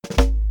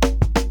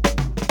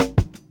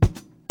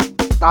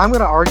I'm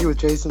going to argue with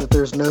Jason that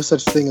there's no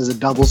such thing as a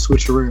double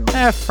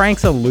switcheroo.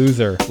 Frank's a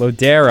loser.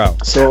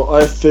 Lodero. So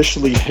I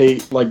officially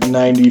hate like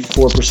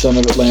 94%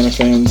 of Atlanta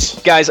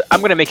fans. Guys, I'm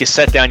going to make you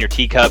set down your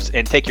teacups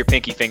and take your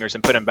pinky fingers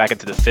and put them back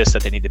into the fist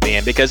that they need to be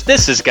in, because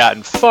this has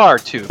gotten far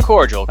too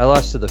cordial. I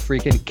lost to the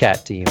freaking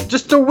cat team.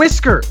 Just a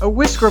whisker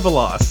of a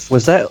loss.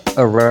 Was that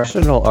a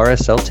rational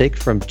RSL take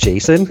from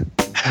Jason?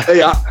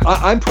 Hey,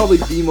 I'm probably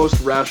the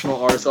most rational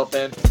RSL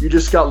fan. You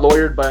just got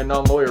lawyered by a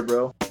non-lawyer,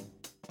 bro.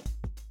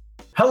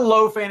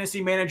 Hello,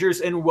 fantasy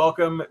managers, and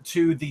welcome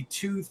to the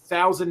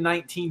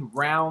 2019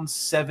 Round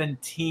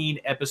 17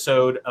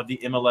 episode of the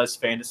MLS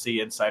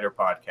Fantasy Insider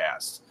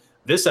Podcast.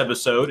 This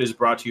episode is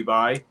brought to you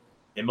by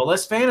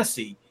MLS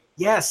Fantasy.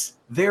 Yes,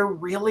 there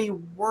really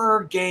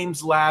were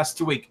games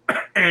last week.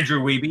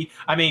 Andrew Wiebe.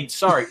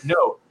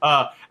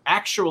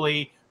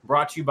 Actually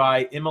brought to you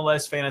by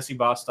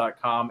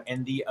MLSFantasyBoss.com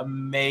and the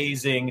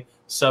amazing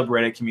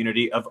subreddit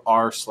community of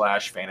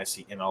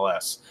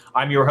r/fantasymls.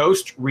 I'm your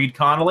host, Reed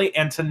Connolly,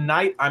 and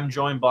tonight I'm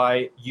joined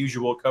by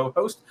usual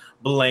co-host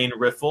Blaine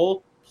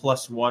Riffle,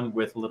 +1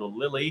 with Little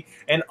Lily.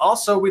 And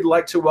also we'd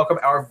like to welcome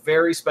our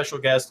very special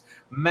guest,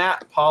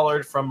 Matt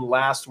Pollard from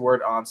Last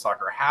Word on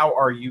Soccer. How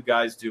are you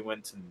guys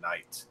doing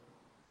tonight?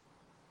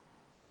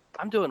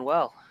 I'm doing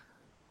well.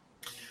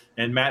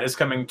 And Matt is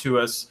coming to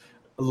us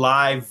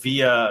live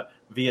via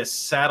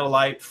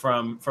satellite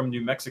from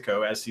New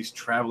Mexico as he's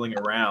traveling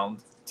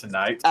around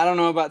tonight. I don't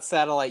know about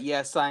satellite.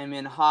 Yes, I'm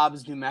in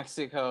Hobbs, New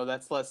Mexico.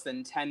 That's less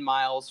than 10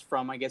 miles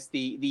from, I guess,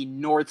 the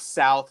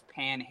north-south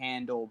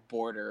panhandle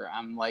border.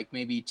 I'm like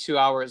maybe 2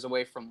 hours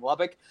away from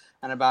Lubbock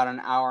and about an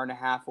hour and a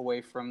half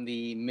away from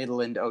the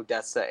Midland,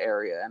 Odessa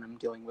area. And I'm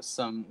dealing with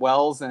some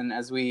wells. And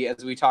as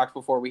we talked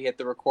before we hit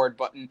the record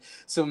button,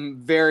 some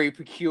very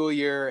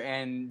peculiar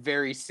and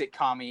very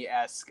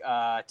sitcom-esque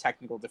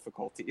technical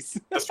difficulties.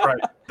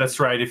 That's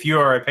right. If you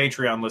are a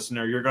Patreon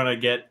listener, you're going to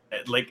get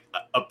like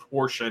a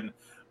portion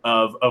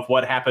of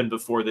what happened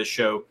before this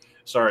show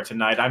started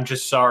tonight. I'm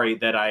just sorry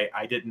that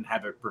I didn't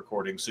have it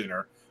recording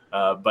sooner,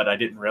 but I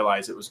didn't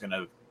realize it was going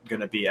to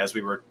be as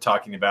we were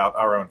talking about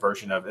our own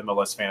version of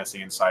MLS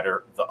Fantasy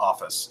Insider, The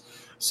Office.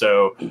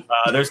 So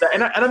there's that,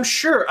 and I'm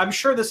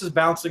sure this is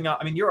bouncing off.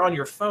 I mean, you're on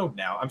your phone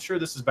now. I'm sure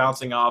this is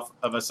bouncing off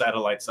of a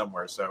satellite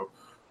somewhere. So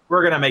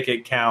we're gonna make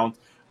it count.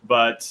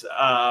 But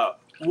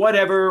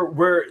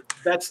whatever.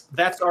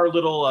 That's our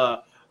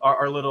little.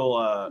 Our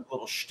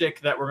little shtick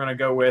that we're going to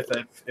go with.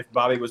 If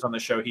Bobby was on the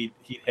show, he'd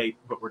hate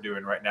what we're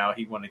doing right now.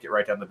 He'd want to get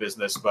right down to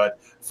business. But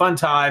fun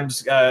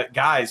times,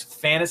 guys.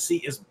 Fantasy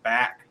is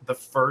back. The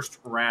first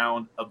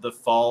round of the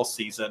fall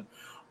season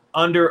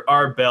under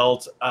our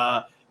belt.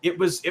 It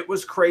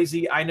was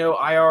crazy. I know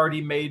I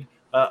already made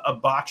a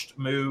botched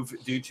move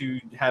due to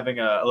having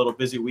a little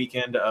busy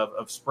weekend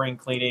of spring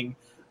cleaning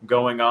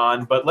going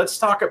on. But let's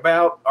talk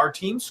about our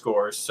team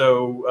scores.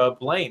 So,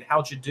 Blaine,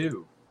 how'd you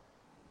do?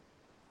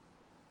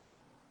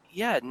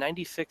 Yeah,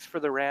 96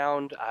 for the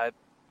round.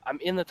 I'm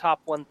in the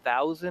top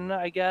 1,000,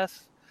 I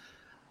guess.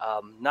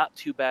 Not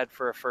too bad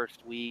for a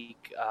first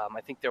week. I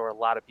think there were a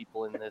lot of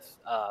people in this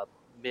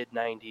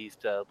mid-90s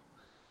to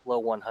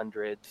low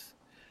 100s.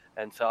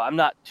 And so I'm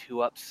not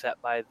too upset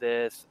by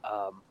this.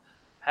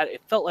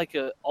 It felt like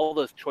all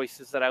those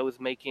choices that I was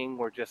making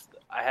were just,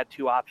 I had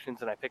two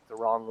options and I picked the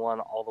wrong one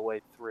all the way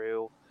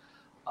through.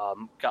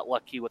 Got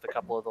lucky with a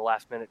couple of the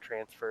last-minute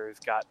transfers.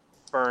 Got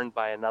burned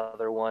by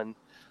another one.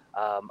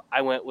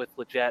 I went with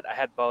Lletget. I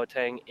had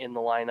Boateng in the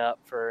lineup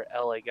for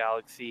LA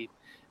Galaxy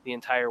the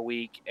entire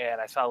week, and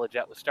I saw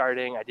Lletget was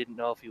starting. I didn't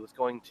know if he was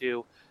going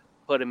to.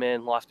 Put him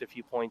in, lost a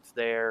few points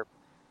there.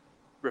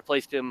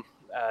 Replaced him,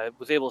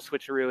 was able to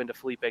switcheroo into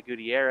Felipe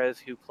Gutierrez,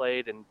 who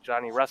played, and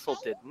Johnny Russell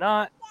did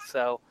not.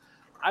 So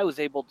I was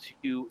able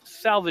to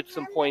salvage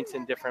some points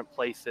in different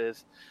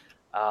places.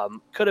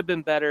 Could have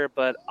been better,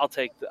 but I'll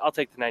take the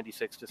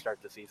 96 to start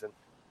the season.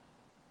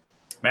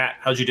 Matt,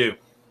 how'd you do?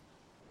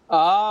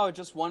 Oh,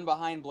 just one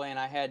behind Blaine.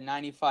 I had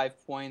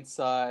 95 points.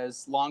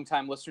 As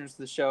longtime listeners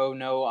to the show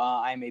know,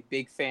 I'm a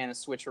big fan of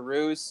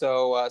switcheroos.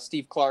 So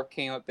Steve Clark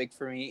came up big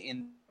for me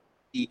in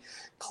the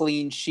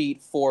clean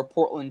sheet for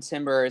Portland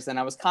Timbers. And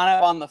I was kind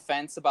of on the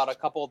fence about a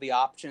couple of the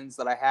options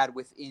that I had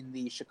within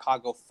the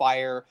Chicago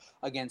Fire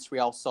against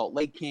Real Salt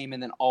Lake game.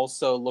 And then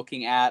also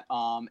looking at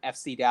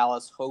FC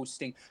Dallas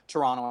hosting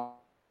Toronto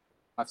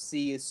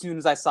FC. As soon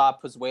as I saw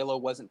Pozuelo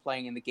wasn't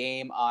playing in the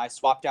game, I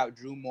swapped out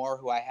Drew Moore,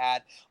 who I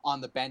had on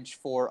the bench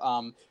for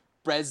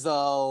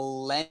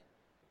Breslin.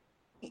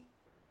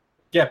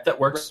 Yeah, that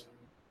works.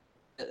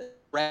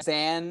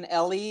 Rezan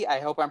Ellie. I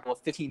hope I'm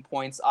 15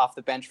 points off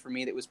the bench for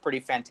me. That was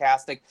pretty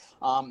fantastic.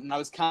 And I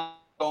was kind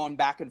of going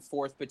back and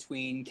forth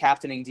between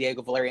captaining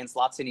Diego Valeri and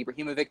Zlatan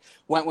Ibrahimovic.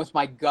 Went with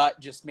my gut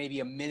just maybe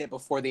a minute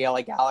before the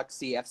LA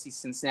Galaxy FC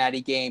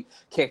Cincinnati game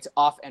kicked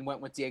off and went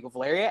with Diego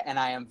Valeri, and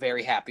I am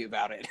very happy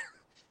about it.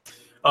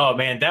 Oh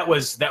man, that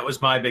was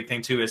my big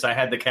thing too. Is I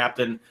had the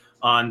captain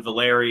on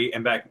Valeri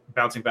and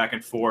bouncing back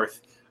and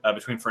forth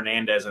between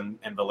Fernandez and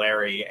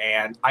Valeri,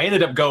 and I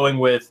ended up going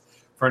with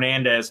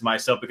Fernandez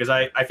myself because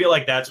I feel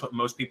like that's what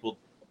most people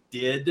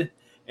did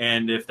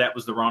And if that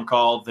was the wrong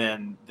call,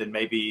 then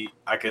maybe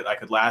I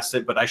could last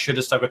it. But I should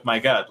have stuck with my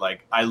gut.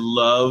 Like, I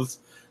love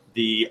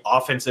the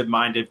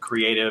offensive-minded,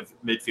 creative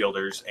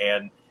midfielders,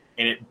 and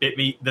it bit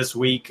me this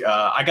week.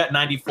 I got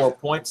 94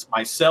 points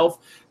myself.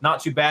 Not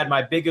too bad.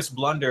 My biggest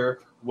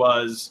blunder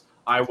was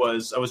I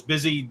was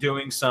busy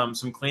doing some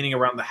cleaning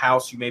around the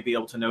house. You may be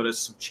able to notice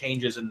some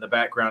changes in the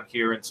background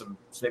here and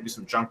maybe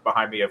some junk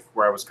behind me of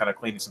where I was kind of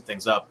cleaning some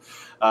things up.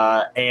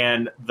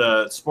 And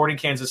the Sporting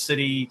Kansas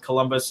City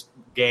Columbus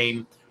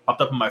game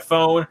popped up on my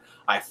phone.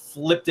 I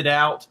flipped it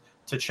out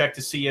to check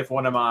to see if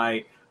one of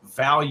my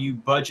value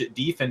budget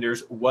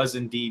defenders was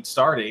indeed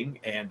starting,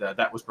 and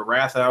that was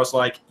Barath. And I was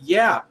like,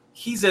 yeah,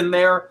 he's in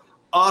there.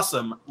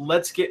 Awesome.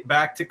 Let's get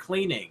back to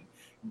cleaning.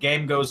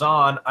 Game goes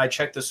on. I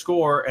check the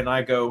score, and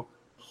I go,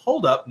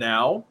 hold up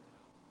now.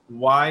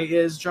 Why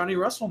is Johnny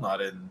Russell not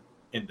in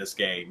this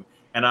game?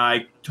 And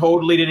I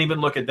totally didn't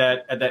even look at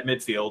that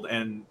midfield,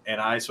 and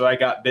I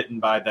got bitten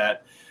by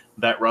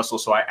that Russell.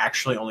 So I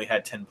actually only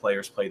had 10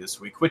 players play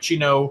this week, which,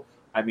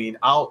 I mean,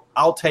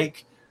 I'll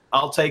take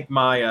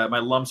my my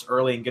lumps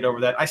early and get over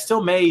that. I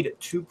still made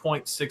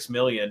 2.6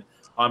 million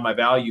on my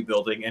value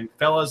building, and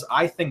fellas,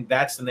 I think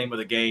that's the name of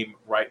the game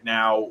right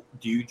now.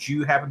 Did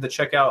you happen to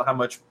check out how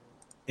much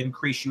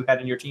increase you had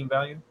in your team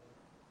value?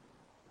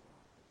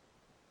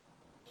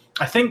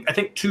 I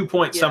think 2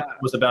 point something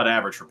was about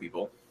average for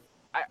people.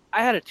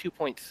 I had a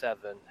 2.7,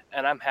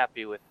 and I'm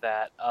happy with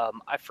that.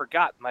 I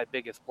forgot my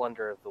biggest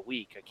blunder of the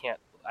week.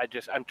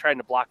 I'm trying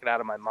to block it out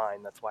of my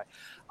mind. That's why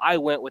I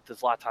went with the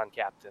Zlatan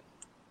captain.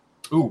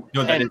 Ooh,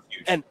 no, that is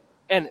huge.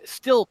 And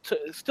still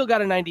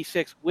got a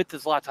 96 with the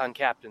Zlatan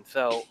captain.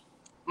 So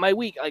my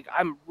week,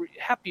 I'm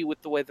happy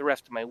with the way the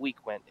rest of my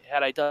week went.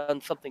 Had I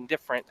done something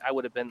different, I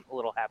would have been a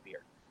little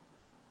happier.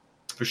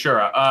 For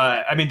sure.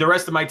 I mean, the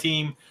rest of my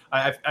team,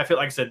 I feel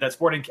like I said that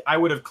Sporting. I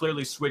would have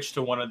clearly switched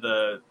to one of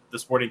the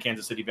Sporting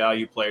Kansas City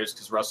value players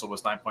because Russell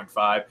was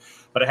 9.5.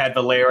 But I had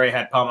Valeri, I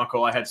had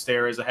Pamukol, I had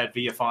Steres, I had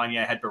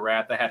Villafania, I had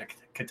Barath, I had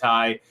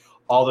Katai.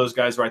 All those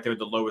guys right there.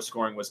 The lowest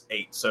scoring was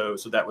 8. So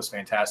that was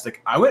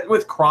fantastic. I went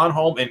with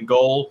Kronholm in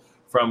goal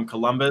from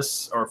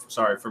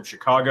from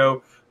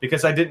Chicago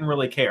because I didn't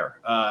really care.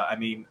 I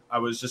mean, I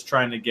was just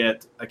trying to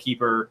get a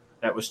keeper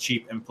that was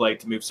cheap in play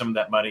to move some of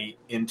that money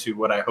into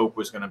what I hope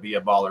was going to be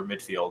a baller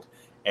midfield.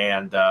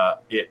 And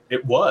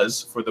it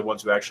was for the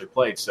ones who actually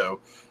played. So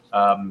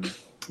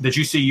did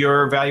you see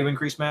your value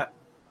increase, Matt?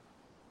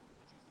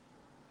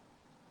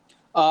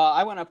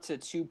 I went up to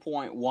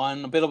 2.1,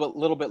 a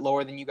little bit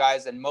lower than you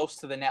guys, and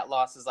most of the net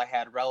losses I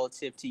had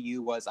relative to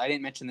you was, I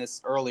didn't mention this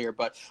earlier,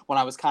 but when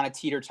I was kind of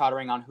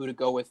teeter-tottering on who to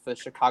go with the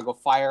Chicago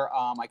Fire,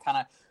 I kind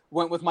of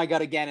went with my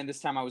gut again, and this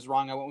time I was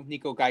wrong. I went with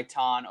Nico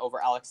Gaitan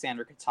over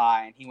Alexander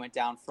Katai, and he went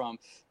down from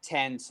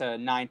 10 to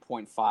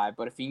 9.5.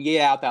 But if you can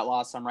get out that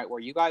loss, I'm right where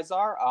you guys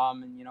are.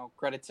 And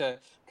credit to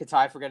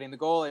Katai for getting the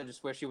goal. I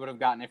just wish he would have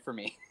gotten it for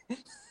me.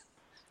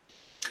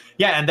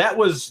 Yeah, and that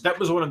was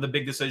one of the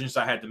big decisions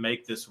I had to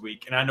make this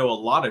week, and I know a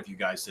lot of you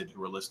guys did who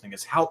were listening,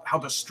 is how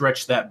to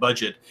stretch that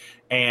budget,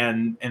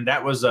 and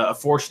that was a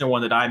fortunate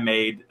one that I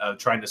made,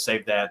 trying to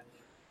save that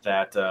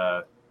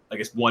I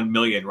guess 1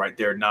 million right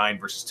there, 9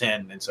 versus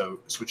 10, and so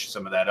switching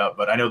some of that up.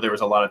 But I know there was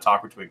a lot of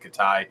talk between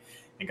Katai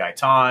and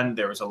Gaitan.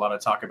 There was a lot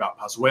of talk about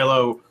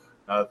Pozuelo,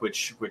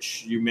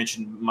 which you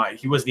mentioned.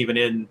 He wasn't even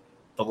in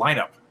the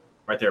lineup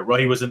right there. Well,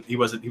 he was in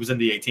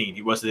the 18.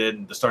 He wasn't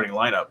in the starting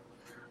lineup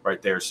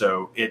right there.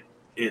 So it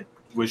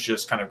was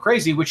just kind of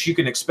crazy, which you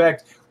can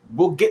expect.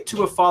 We'll get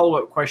to a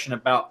follow-up question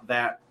about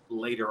that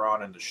later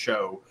on in the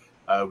show,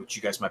 which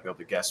you guys might be able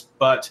to guess.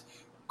 But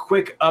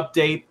quick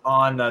update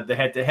on the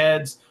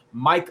head-to-heads.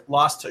 Mike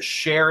lost to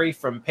Sherry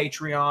from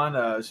Patreon,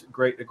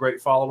 a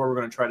great follower. We're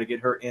going to try to get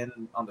her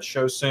in on the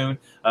show soon.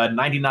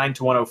 99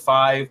 to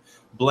 105.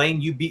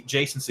 Blaine, you beat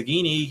Jason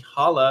Sagini.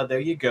 Holla, there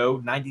you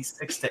go.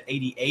 96 to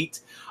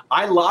 88.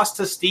 I lost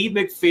to Steve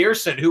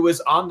McPherson, who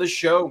was on the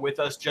show with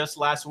us just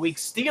last week,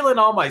 stealing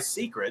all my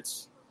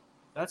secrets.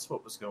 That's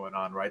what was going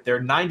on right there.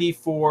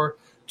 94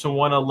 to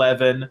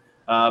 111.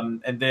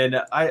 And then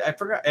I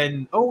forgot.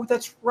 And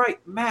that's right,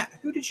 Matt.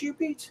 Who did you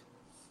beat?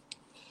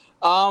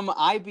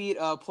 I beat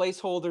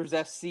Placeholders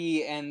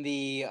FC and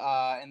the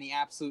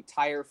absolute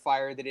tire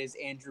fire that is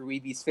Andrew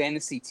Weeby's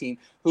fantasy team,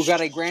 who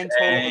got a grand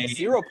total of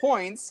 0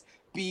 points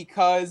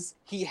because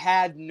he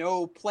had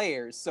no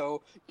players.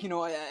 So,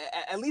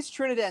 at least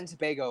Trinidad and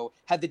Tobago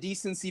had the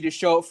decency to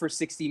show up for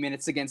 60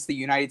 minutes against the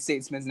United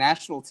States men's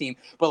national team.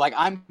 But,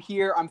 I'm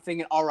here, I'm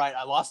thinking, all right,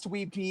 I lost to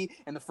Weepy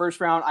in the first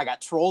round. I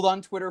got trolled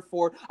on Twitter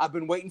for it. I've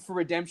been waiting for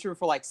redemption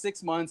for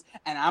 6 months,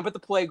 and I'm at the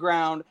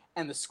playground,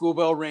 and the school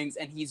bell rings,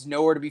 and he's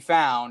nowhere to be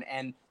found.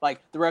 And,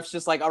 the ref's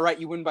just all right,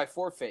 you win by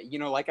forfeit.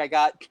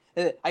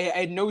 I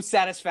had no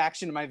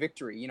satisfaction in my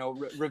victory.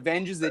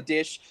 Revenge is a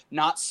dish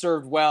not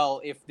served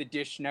well if the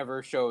dish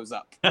never shows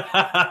up.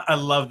 I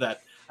love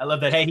that.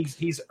 Hey,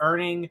 he's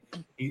earning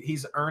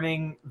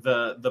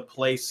the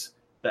place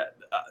that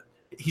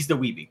he's the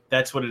Weeby.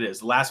 That's what it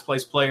is. The last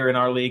place player in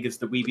our league is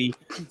the Weeby.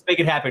 Let's make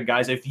it happen,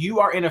 guys. If you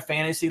are in a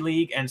fantasy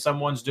league and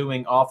someone's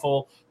doing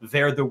awful,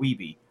 they're the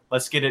Weeby.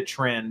 Let's get it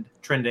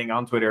trending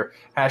on Twitter.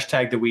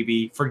 Hashtag the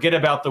Weeby. Forget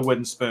about the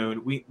wooden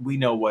spoon. We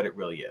know what it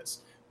really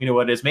is. You know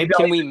what it is. Maybe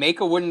Can we make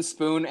a wooden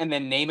spoon and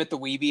then name it the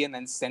Weeby and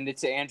then send it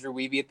to Andrew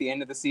Weeby at the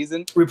end of the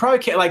season? we probably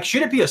can't. Like,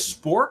 should it be a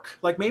spork?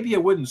 Like maybe a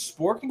wooden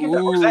spork can get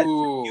that. Or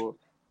Ooh.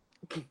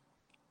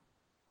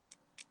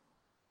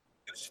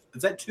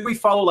 is that too? We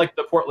follow like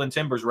the Portland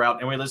Timbers route,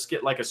 and we let's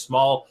get like a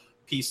small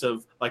piece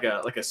of like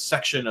a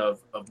section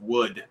of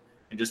wood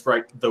and just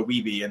write the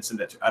Weeby and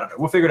send it to. I don't know.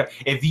 We'll figure it out.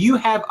 If you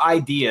have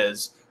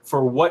ideas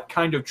for what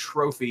kind of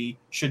trophy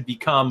should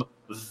become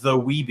the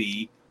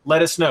Weeby,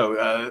 let us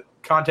know.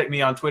 Contact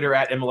me on Twitter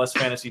at MLS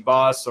Fantasy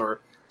Boss or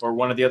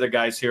one of the other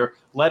guys here.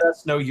 Let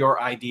us know your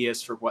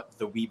ideas for what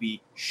the Weeby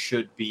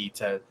should be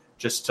to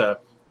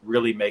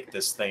really make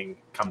this thing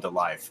come to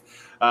life.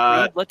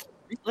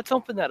 Let's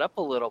open that up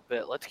a little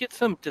bit. Let's get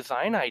some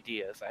design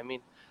ideas. I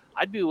mean,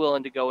 I'd be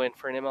willing to go in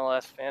for an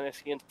MLS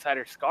Fantasy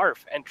Insider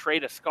scarf and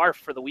trade a scarf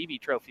for the Weeby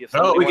trophy.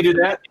 We can do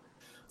that.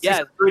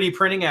 Yeah, 3D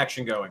printing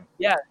action going.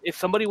 Yeah, if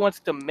somebody wants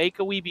to make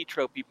a Weeby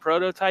trophy,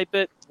 prototype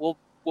it, we'll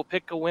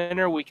pick a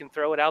winner. We can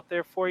throw it out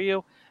there for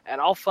you, and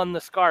I'll fund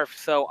the scarf.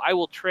 So I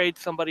will trade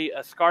somebody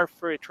a scarf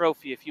for a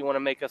trophy if you want to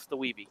make us the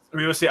Weeby.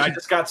 We will see. I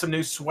just got some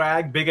new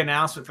swag. Big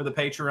announcement for the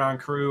Patreon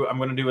crew. I'm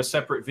going to do a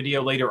separate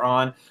video later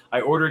on.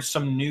 I ordered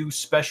some new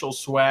special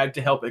swag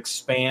to help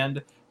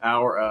expand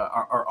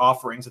our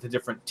offerings at the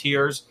different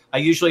tiers. I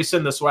usually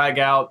send the swag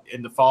out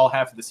in the fall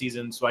half of the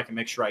season so I can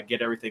make sure I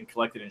get everything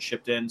collected and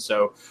shipped in.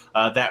 So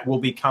that will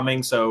be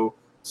coming. So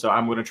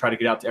I'm going to try to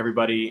get out to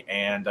everybody,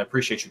 and I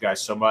appreciate you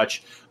guys so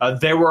much.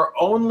 There were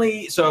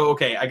only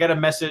I got a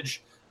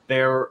message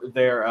there.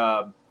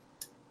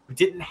 We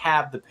didn't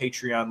have the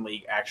Patreon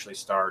League actually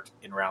start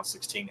in round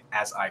 16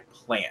 as I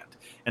planned,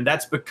 and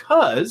that's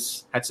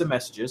because had some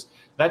messages.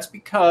 That's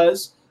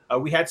because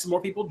we had some more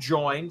people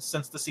join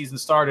since the season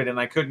started, and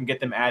I couldn't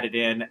get them added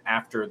in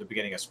after the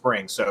beginning of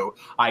spring. So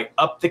I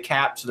upped the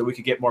cap so that we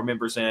could get more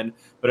members in.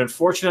 But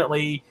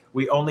unfortunately,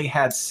 we only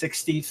had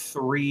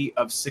 63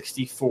 of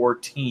 64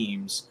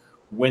 teams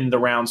when the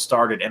round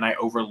started, and I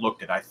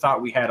overlooked it. I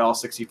thought we had all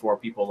 64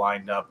 people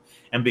lined up.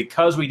 And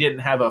because we didn't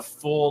have a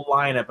full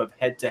lineup of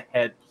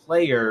head-to-head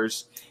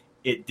players,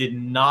 it did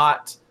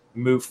not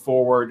move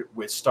forward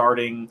with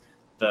starting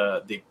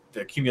the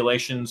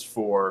accumulations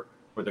for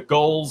the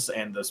goals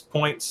and the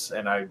points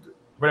and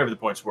whatever the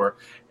points were,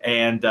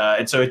 and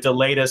so it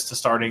delayed us to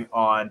starting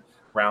on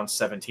round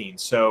 17.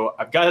 So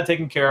I've got it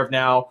taken care of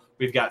now.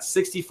 We've got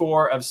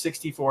 64 of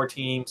 64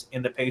 teams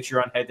in the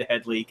Patreon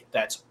head-to-head league.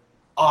 That's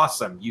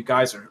awesome. You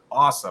guys are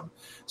awesome.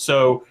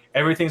 So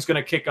everything's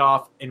going to kick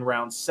off in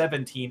round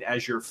 17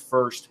 as your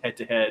first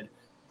head-to-head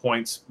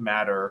points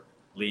matter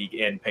league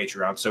in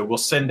Patreon. So we'll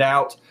send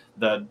out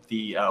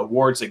the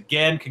awards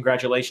again.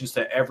 Congratulations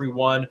to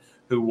everyone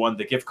who won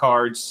the gift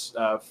cards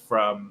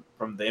from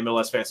the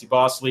MLS Fantasy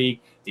Boss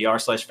League, the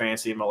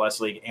r/Fantasy MLS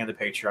League, and the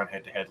Patreon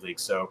Head-to-Head League.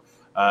 So,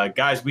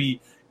 guys,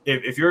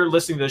 if you're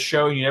listening to this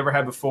show and you never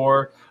have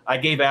before, I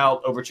gave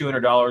out over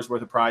 $200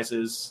 worth of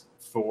prizes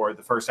for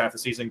the first half of the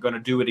season. Going to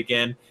do it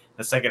again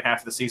the second half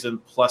of the season.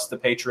 Plus, the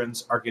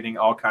patrons are getting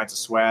all kinds of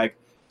swag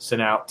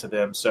sent out to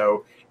them.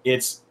 So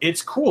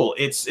it's cool.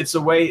 It's a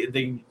way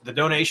the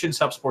donations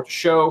help support the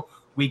show.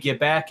 We give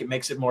back. It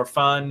makes it more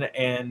fun,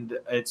 and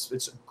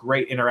it's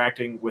great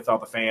interacting with all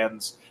the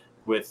fans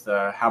with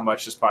how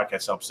much this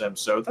podcast helps them.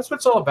 So that's what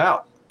it's all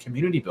about: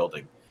 community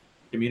building.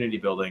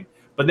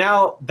 But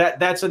now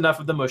that's enough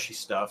of the mushy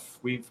stuff.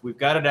 We've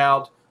got it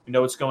out. We know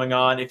what's going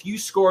on. If you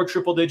scored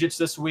triple digits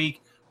this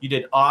week, you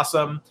did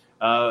awesome.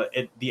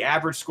 The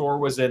average score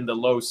was in the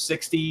low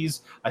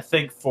 60s. I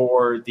think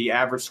for the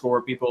average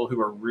score, people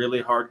who are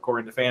really hardcore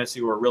into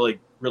fantasy, who are really,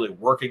 really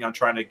working on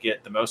trying to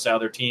get the most out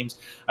of their teams,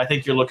 I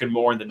think you're looking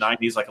more in the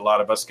 90s like a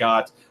lot of us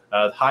got.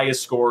 The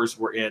highest scores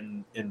were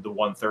in the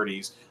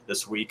 130s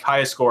this week.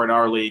 Highest score in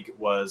our league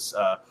was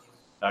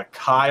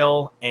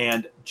Kyle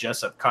and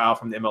Jessup. Kyle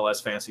from the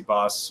MLS Fantasy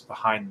Boss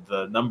behind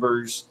the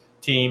numbers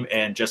team,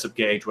 and Jessup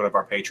Gage, one of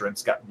our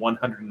patrons, got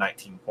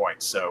 119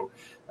 points. So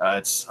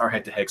it's our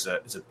head-to-head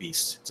is a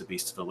beast. It's a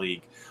beast of the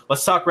league.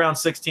 Let's talk round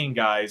 16,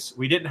 guys.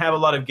 We didn't have a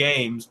lot of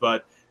games,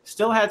 but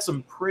still had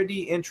some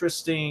pretty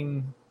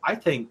interesting, I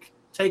think,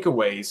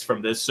 takeaways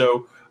from this.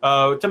 So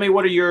tell me,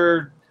 what are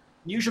your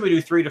 – usually we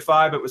do 3 to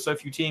 5, but with so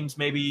few teams,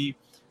 maybe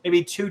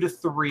 2 to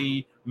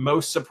 3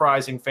 most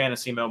surprising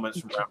fantasy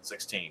moments from round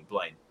 16.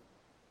 Blaine.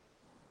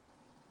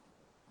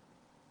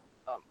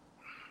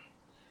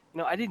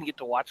 I didn't get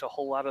to watch a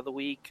whole lot of the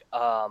week.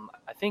 I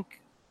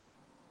think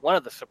one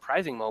of the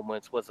surprising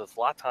moments was a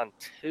Zlatan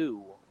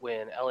 2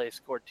 when LA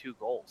scored 2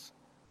 goals.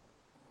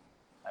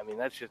 I mean,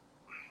 that's just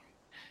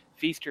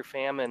feast or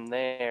famine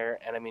there.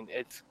 And I mean,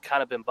 it's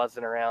kind of been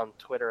buzzing around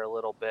Twitter a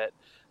little bit.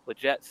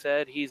 Leggett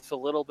said he's a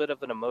little bit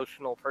of an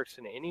emotional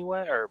person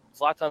anyway, or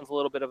Zlatan's a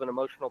little bit of an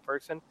emotional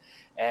person,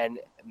 and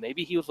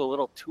maybe he was a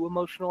little too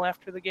emotional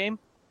after the game.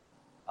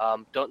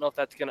 Don't know if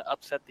that's going to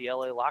upset the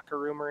LA locker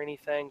room or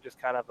anything.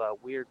 Just kind of a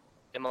weird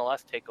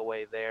MLS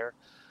takeaway there.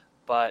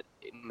 but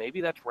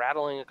maybe that's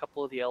rattling a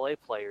couple of the LA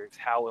players,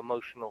 how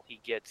emotional he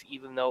gets.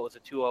 Even though it was a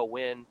 2-0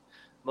 win,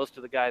 most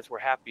of the guys were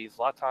happy.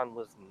 Zlatan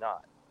was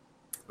not.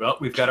 Well,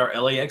 we've got our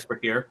LA expert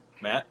here,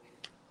 Matt.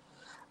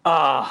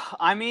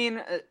 I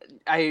mean,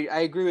 I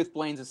agree with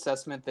Blaine's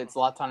assessment that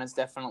Zlatan is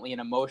definitely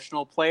an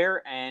emotional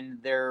player, and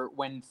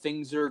when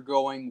things are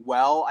going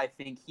well, I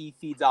think he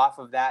feeds off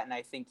of that, and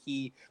I think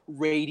he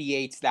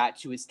radiates that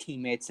to his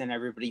teammates, and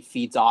everybody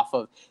feeds off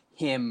of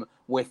him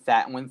with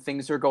that. And when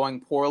things are going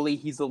poorly,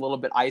 he's a little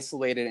bit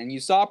isolated. And you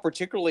saw,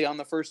 particularly on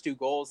the first 2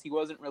 goals, he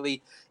wasn't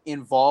really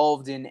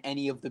involved in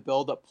any of the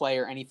build-up play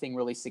or anything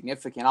really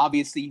significant.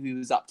 Obviously, he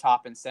was up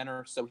top and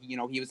center, so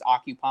he was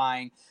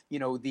occupying,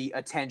 the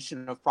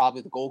attention of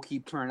probably the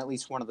goalkeeper and at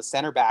least one of the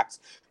center backs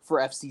for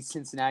FC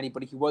Cincinnati,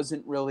 but he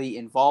wasn't really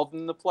involved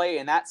in the play.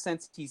 In that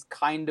sense, he's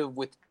kind of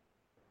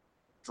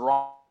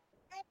withdrawn.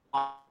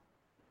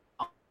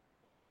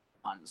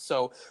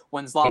 So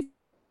when Zlatan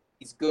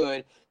is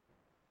good,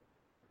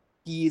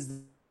 he's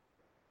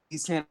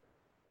center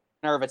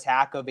of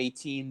attack of a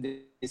team that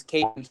is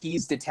capable.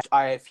 He's detached.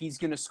 If he's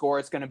going to score,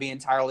 it's going to be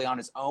entirely on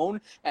his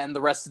own, and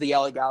the rest of the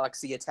LA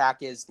Galaxy attack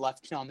is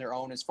left on their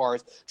own as far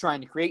as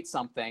trying to create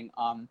something.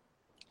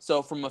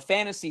 So from a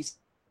fantasy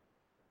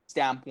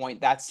standpoint,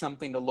 that's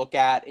something to look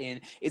at.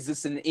 Is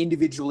this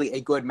individually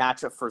a good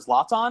matchup for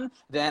Zlatan?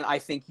 Then I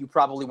think you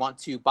probably want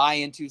to buy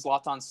into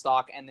Zlatan's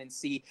stock and then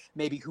see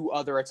maybe who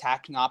other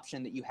attacking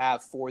option that you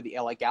have for the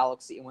LA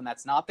Galaxy. And when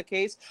that's not the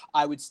case,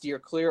 I would steer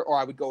clear, or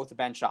I would go with the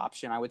bench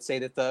option. I would say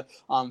that the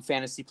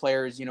fantasy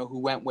players, who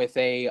went with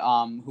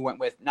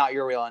not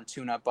Uriel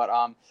Antuna, but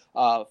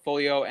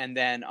Folio and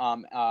then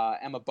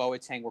Emma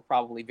Boateng were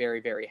probably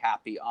very, very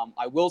happy.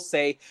 I will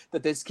say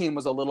that this game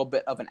was a little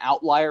bit of an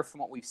outlier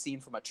from what we've seen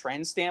from a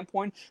trend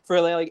standpoint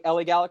for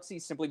LA Galaxy,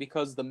 simply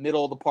because the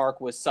middle of the park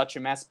was such a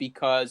mess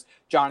because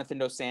Jonathan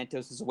Dos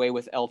Santos is away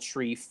with El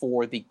Tri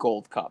for the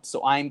Gold Cup.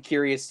 So I'm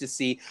curious to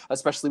see,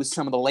 especially with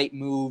some of the late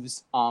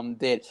moves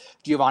that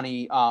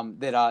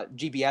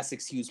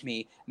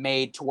GBS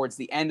made towards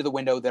the end of the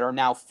window that are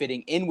now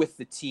fitting in with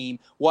the team.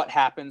 What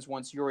happens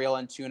once Uriel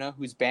Antuna,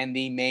 who's been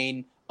the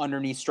main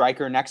underneath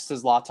striker next to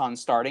Zlatan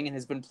starting and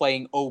has been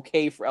playing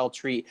okay for El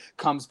Tri,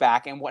 comes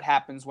back, and what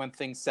happens when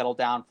things settle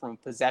down from a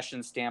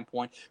possession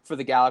standpoint for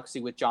the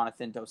Galaxy with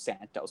Jonathan Dos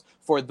Santos.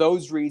 For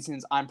those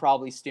reasons, I'm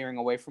probably steering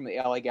away from the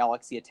LA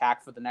Galaxy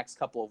attack for the next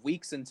couple of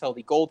weeks until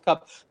the Gold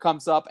Cup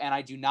comes up, and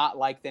I do not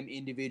like them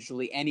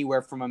individually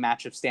anywhere from a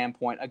matchup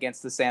standpoint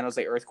against the San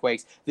Jose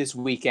Earthquakes this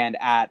weekend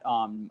at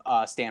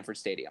Stanford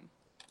Stadium.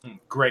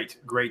 Great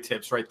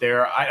tips right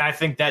there. I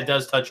think that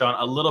does touch on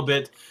a little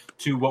bit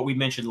to what we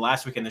mentioned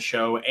last week in the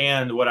show,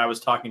 and what I was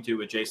talking to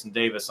with Jason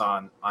Davis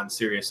on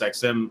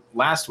SiriusXM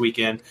last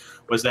weekend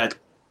was that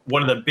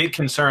one of the big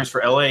concerns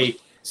for LA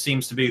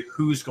seems to be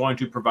who's going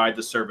to provide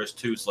the service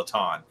to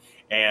Zlatan.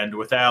 And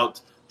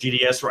without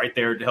GDS right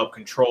there to help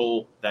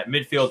control that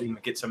midfield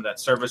and get some of that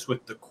service,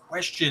 with the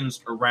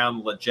questions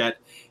around Lletget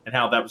and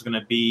how that was going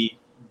to be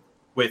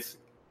with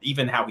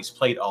even how he's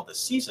played all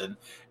this season,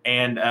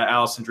 and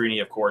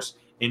Alessandrini, of course,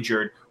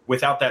 injured.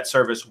 Without that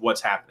service,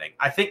 what's happening?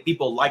 I think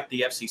people like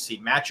the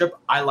FCC matchup.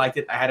 I liked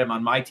it. I had him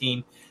on my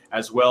team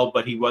as well,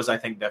 but he was, I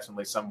think,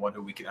 definitely someone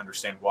who we can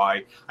understand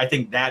why. I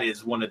think that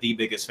is one of the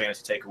biggest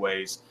fantasy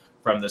takeaways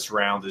from this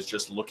round, is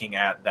just looking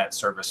at that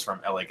service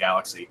from LA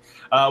Galaxy.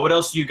 What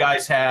else do you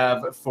guys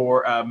have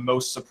for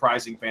most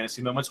surprising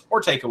fantasy moments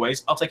or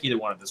takeaways? I'll take either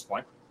one at this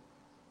point.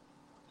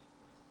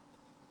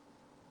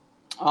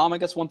 I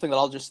guess one thing that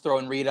I'll just throw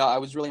in, Rita, I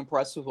was really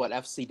impressed with what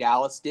FC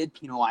Dallas did.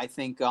 I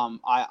think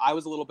I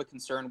was a little bit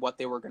concerned what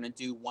they were going to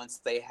do once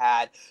they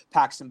had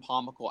Paxton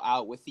Pomykal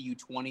out with the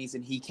U20s,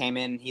 and he came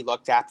in and he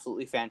looked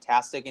absolutely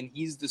fantastic, and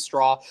he's the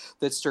straw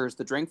that stirs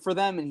the drink for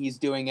them, and he's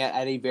doing it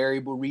at a very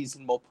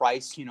reasonable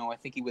price. I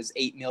think he was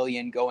 $8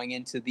 million going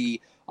into the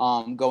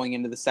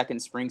second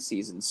spring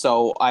season.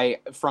 So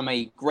from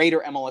a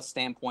greater MLS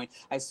standpoint,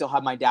 I still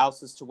have my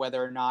doubts as to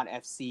whether or not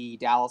FC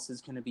Dallas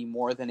is going to be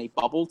more than a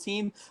bubble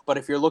team. But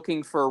if you're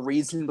looking for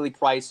reasonably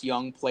priced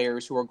young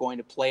players who are going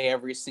to play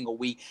every single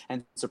week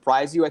and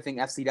surprise you, I think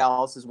FC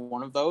Dallas is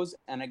one of those.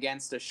 And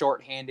against a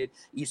shorthanded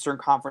Eastern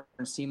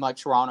Conference team like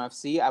Toronto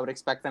FC, I would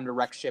expect them to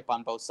wreck ship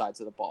on both sides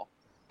of the ball.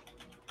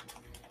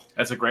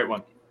 That's a great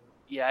one.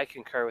 Yeah, I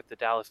concur with the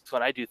Dallas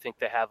one. I do think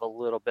they have a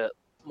little bit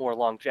more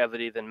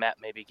longevity than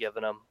Matt may be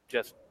giving them.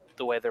 Just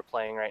the way they're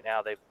playing right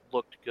now, they've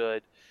looked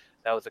good.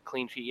 That was a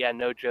clean sheet. Yeah,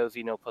 no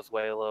Josie, no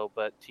Pozuelo,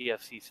 but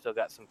TFC still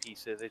got some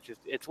pieces.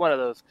 It's one of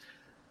those.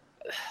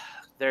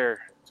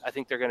 I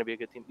think they're going to be a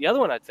good team. The other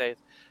one I'd say is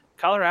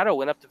Colorado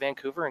went up to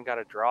Vancouver and got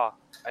a draw.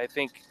 I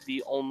think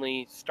the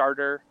only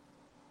starter,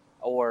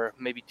 or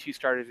maybe two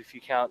starters if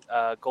you count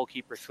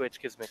goalkeeper switch,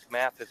 because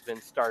McMath has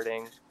been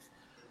starting,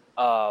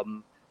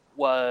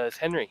 was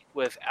Henry,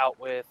 was out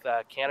with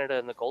Canada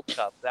in the Gold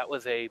Cup. That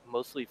was a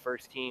mostly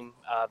first-team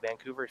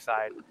Vancouver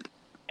side,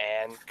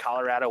 and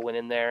Colorado went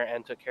in there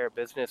and took care of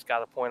business,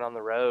 got a point on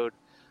the road.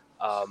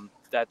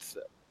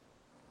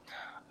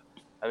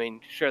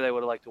 Sure, they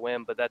would have liked to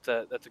win, but that's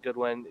a good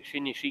one.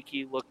 Shinya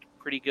Shiki looked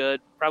pretty good.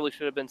 Probably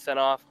should have been sent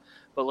off,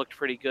 but looked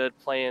pretty good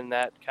playing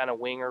that kind of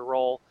winger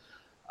role.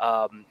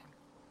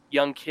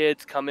 Young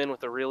kids come in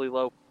with a really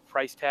low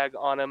price tag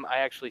on him. I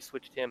actually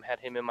switched him, had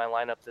him in my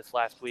lineup this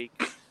last week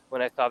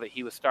when I saw that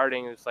he was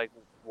starting. It was like,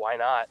 why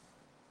not?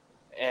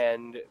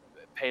 And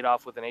paid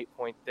off with an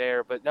 8-point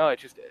there. But no,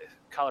 it's just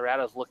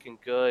Colorado's looking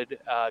good,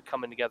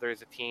 coming together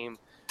as a team.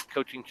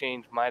 Coaching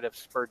change might have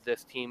spurred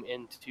this team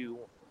into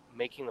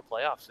making the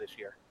playoffs this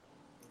year.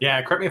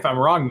 Yeah, correct me if I'm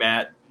wrong,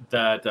 Matt,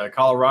 that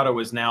Colorado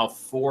is now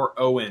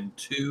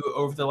 4-0-2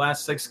 over the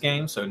last 6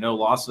 games, so no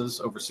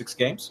losses over 6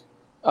 games.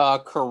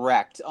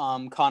 Correct.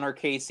 Connor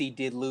Casey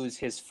did lose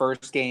his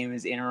first game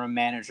as interim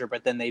manager,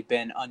 but then they've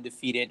been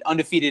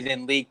undefeated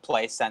in league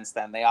play since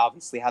then. They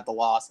obviously had the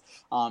loss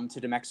to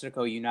New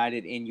Mexico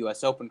United in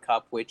U.S. Open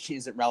Cup, which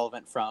isn't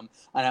relevant from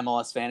an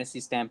MLS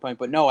fantasy standpoint.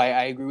 But no,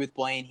 I agree with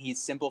Blaine.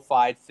 He's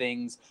simplified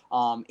things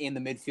in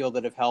the midfield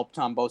that have helped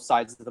on both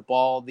sides of the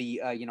ball.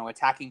 The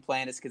attacking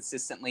plan is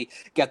consistently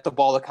get the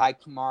ball to Kai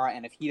Kamara,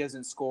 and if he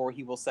doesn't score,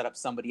 he will set up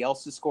somebody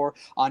else to score.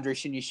 Andre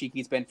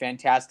Shinyashiki's been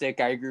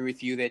fantastic. I agree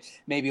with you that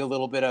maybe a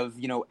little bit of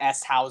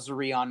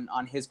S-housery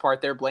on his part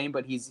there, Blaine,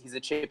 but he's a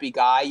chippy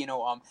guy.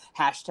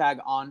 Hashtag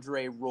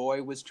Andre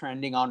Roy was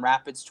trending on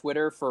Rapids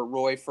Twitter for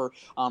Roy for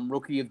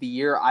Rookie of the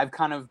Year. I've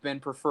kind of been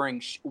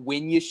preferring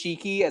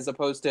Winyashiki as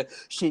opposed to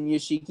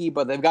Shinyashiki,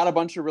 but they've got a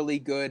bunch of really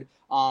good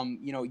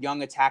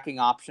young attacking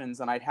options,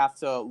 and I'd have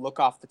to look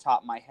off the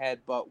top of my head,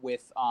 but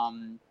with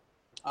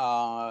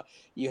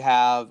you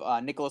have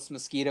Nicholas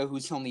Mosquito,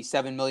 who's only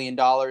 $7 million,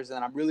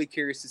 and I'm really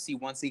curious to see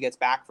once he gets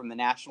back from the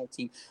national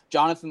team.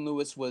 Jonathan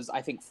Lewis was,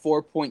 I think,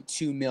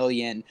 $4.2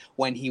 million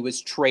when he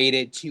was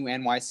traded to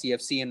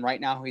NYCFC, and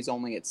right now he's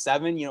only at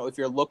 $7 million. If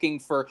you're looking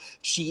for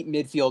cheap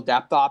midfield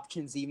depth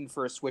options, even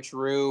for a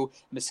switcheroo,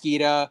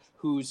 Mosquito,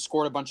 who's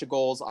scored a bunch of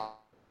goals off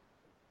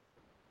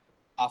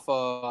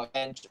of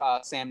bench,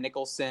 Sam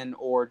Nicholson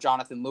or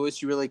Jonathan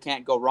Lewis, you really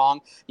can't go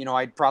wrong.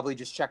 I'd probably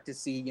just check to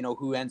see,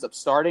 who ends up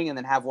starting and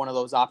then have one of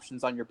those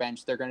options on your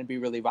bench. They're going to be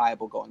really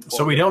viable going forward.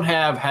 So we don't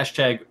have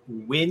hashtag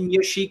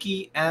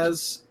Winyashiki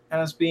as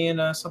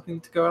being something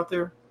to go out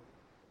there?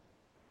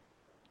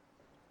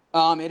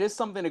 It is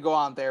something to go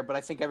on there, but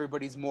I think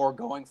everybody's more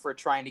going for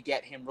trying to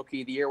get him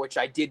Rookie of the Year, which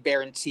I did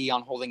guarantee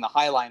on holding the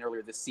high line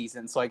earlier this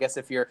season. So I guess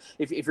if you're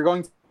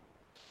going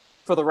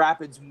for the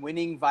Rapids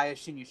winning via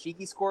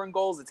Shinyashiki scoring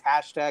goals, it's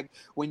hashtag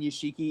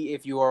Winyashiki.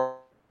 If you are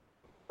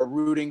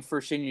rooting for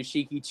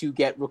Shinyashiki to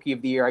get Rookie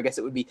of the Year, I guess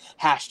it would be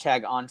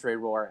hashtag Andre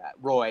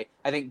Roy.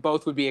 I think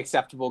both would be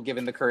acceptable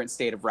given the current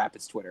state of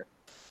Rapids Twitter.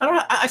 I don't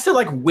know. I still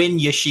like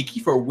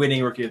Winyashiki for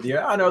winning Rookie of the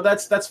Year. I know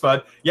that's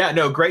fun. Yeah,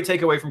 no, great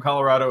takeaway from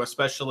Colorado,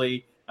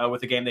 especially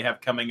with the game they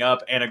have coming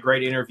up, and a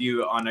great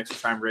interview on Extra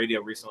Time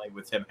Radio recently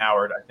with Tim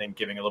Howard, I think,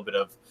 giving a little bit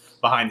of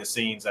behind the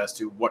scenes as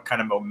to what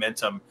kind of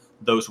momentum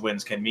those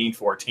wins can mean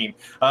for a team.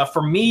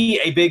 For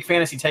me, a big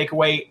fantasy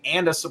takeaway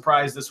and a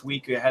surprise this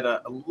week. We had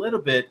a little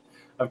bit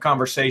of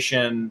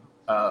conversation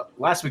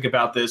last week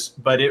about this,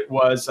 but it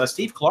was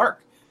Steve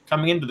Clark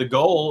coming into the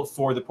goal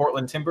for the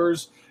Portland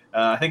Timbers.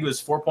 I think it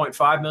was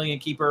 4.5 million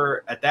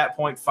keeper at that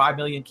point, 5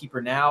 million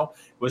keeper now,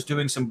 was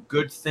doing some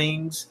good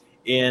things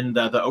in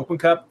the Open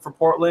Cup for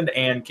Portland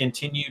and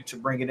continued to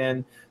bring it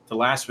in to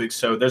last week.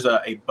 So there's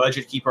a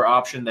budget keeper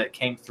option that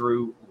came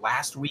through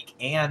last week,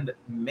 and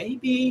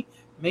maybe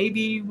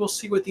we'll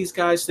see what these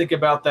guys think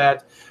about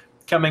that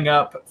coming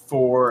up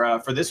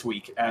for this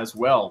week as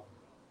well.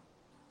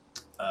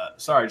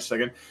 Sorry, just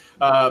a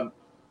second.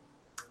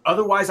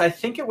 Otherwise, I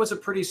think it was a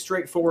pretty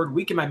straightforward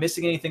week. Am I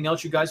missing anything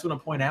else you guys want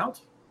to point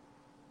out?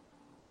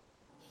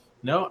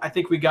 No, I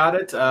think we got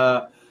it.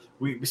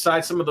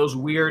 Besides some of those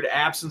weird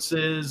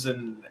absences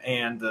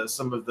and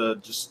some of the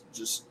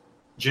just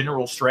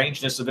general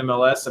strangeness of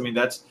MLS. I mean,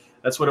 that's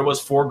what it was.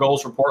 4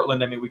 goals for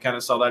Portland. I mean, we kind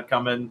of saw that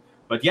coming.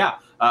 But yeah,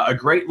 a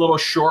great little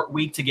short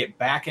week to get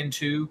back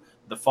into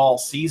the fall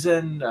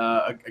season.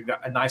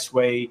 A nice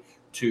way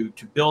to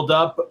build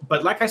up.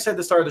 But like I said at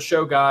the start of the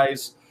show,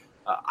 guys,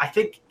 I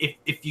think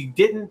if you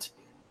didn't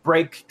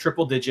break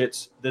triple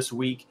digits this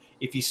week,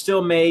 if you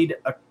still made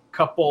a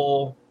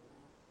couple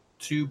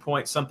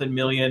 2-point-something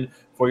million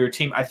for your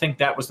team, I think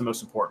that was the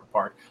most important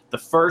part. The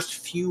first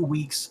few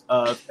weeks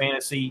of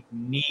fantasy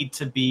need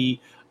to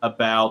be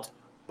about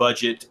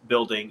budget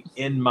building,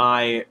 in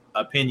my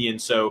opinion.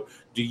 So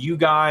do you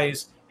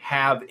guys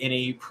have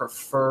any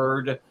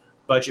preferred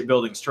budget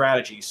building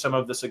strategies? Some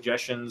of the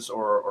suggestions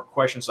or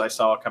questions I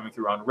saw coming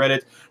through on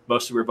Reddit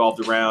mostly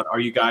revolved around,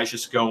 are you guys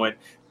just going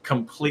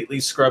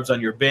completely scrubs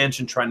on your bench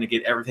and trying to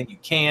get everything you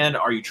can?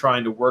 Are you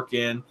trying to work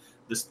in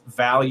this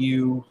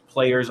value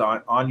players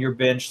on your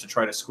bench to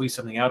try to squeeze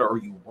something out, or are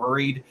you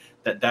worried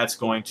that that's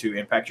going to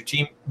impact your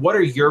team? What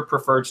are your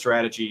preferred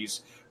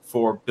strategies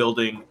for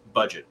building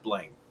budget,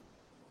 Blaine?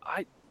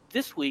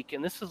 This week,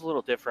 and this is a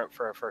little different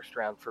for a first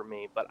round for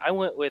me, but I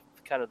went with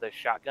kind of the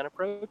shotgun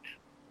approach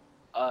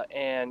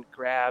and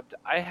grabbed,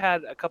 I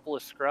had a couple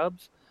of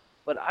scrubs,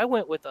 but I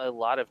went with a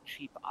lot of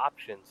cheap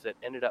options that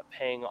ended up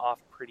paying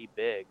off pretty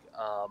big.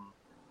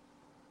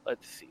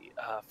 let's see.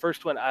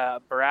 First one,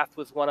 Barath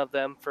was one of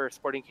them for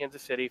Sporting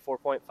Kansas City,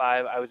 4.5.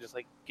 I was just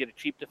like, get a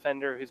cheap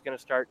defender who's going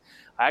to start.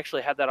 I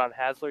actually had that on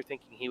Hasler,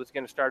 thinking he was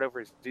going to start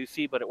over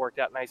Zusi, but it worked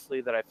out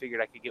nicely that I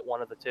figured I could get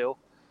one of the two.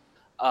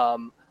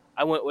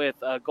 I went with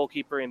a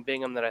goalkeeper in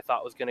Bingham that I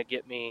thought was going to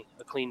get me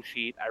a clean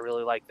sheet. I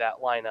really like that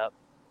lineup,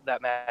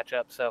 that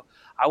matchup. So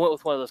I went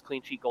with one of those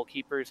clean sheet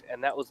goalkeepers,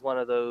 and that was one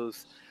of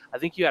those. I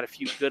think you had a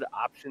few good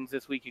options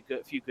this week,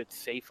 a few good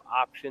safe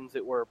options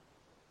that were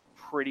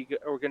pretty good,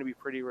 or going to be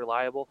pretty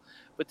reliable.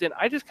 But then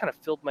I just kind of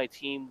filled my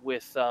team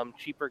with some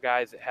cheaper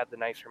guys that had the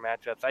nicer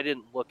matchups. I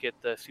didn't look at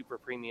the super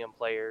premium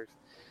players.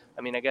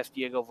 I mean, I guess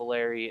Diego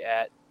Valeri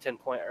at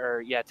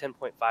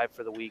 10.5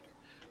 for the week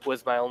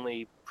was my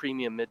only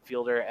premium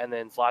midfielder, and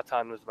then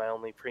Zlatan was my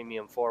only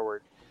premium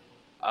forward.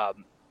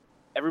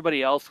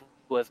 Everybody else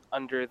was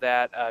under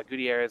that.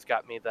 Gutierrez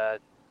got me that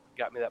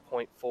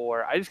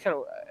 0.4. I just kind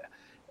of,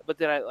 but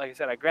then like I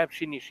said, I grabbed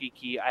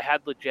Shinyashiki. I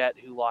had Leggett,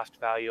 who lost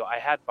value. I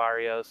had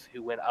Barrios,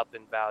 who went up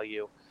in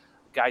value.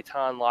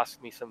 Gaetan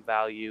lost me some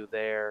value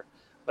there,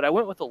 but I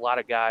went with a lot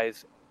of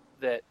guys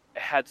that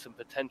had some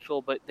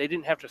potential, but they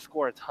didn't have to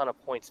score a ton of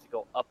points to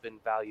go up in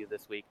value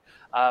this week.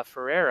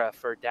 Ferreira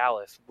for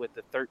Dallas with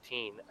the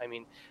 13. I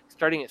mean,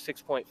 starting at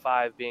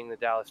 6.5 being the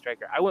Dallas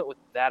striker, I went with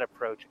that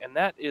approach, and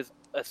that is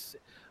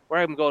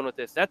where I'm going with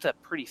this. That's a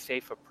pretty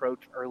safe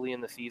approach early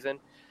in the season.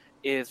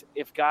 Is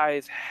if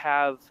guys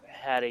have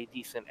had a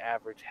decent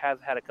average,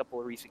 have had a couple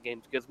of recent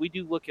games, because we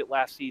do look at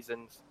last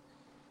season's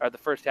or the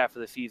first half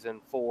of the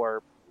season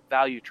for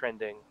value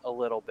trending a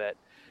little bit.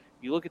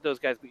 You look at those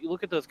guys, but you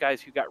look at those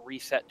guys who got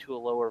reset to a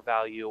lower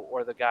value,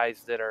 or the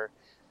guys that are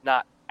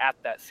not at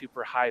that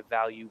super high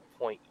value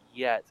point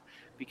yet,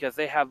 because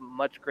they have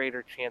much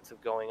greater chance of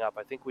going up.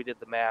 I think we did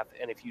the math,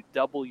 and if you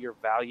double your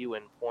value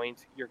in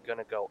points, you're going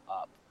to go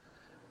up.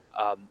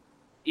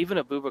 Even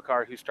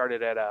Abubakar, who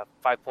started at a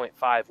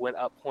 5.5, went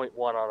up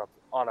 0.1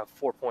 on a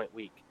 4-point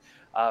week.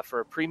 For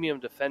a premium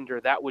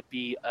defender, that would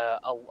be a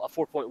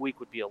 4-point week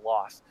would be a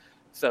loss.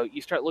 So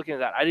you start looking at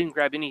that. I didn't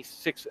grab any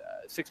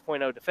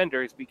 6.0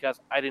 defenders because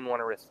I didn't want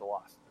to risk the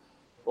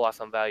loss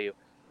on value.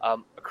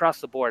 Across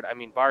the board, I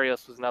mean,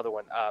 Barrios was another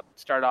one.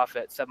 Started off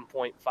at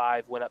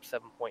 7.5, went up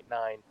 7.9.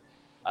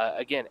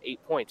 Again,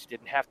 8 points.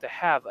 Didn't have to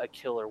have a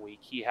killer week.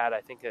 He had,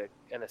 I think,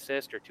 an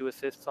assist or 2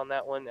 assists on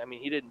that one. I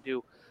mean, he didn't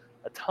do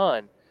a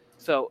ton.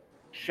 So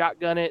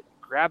shotgun it,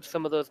 grab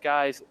some of those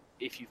guys.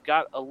 If you've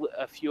got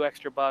a few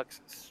extra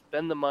bucks,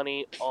 spend the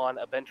money on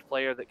a bench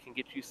player that can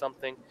get you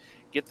something.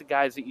 Get the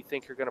guys that you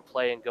think are going to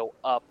play and go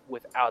up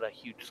without a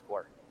huge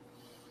score.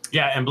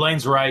 Yeah, and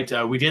Blaine's right.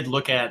 We did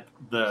look at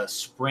the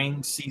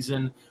spring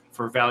season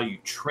for value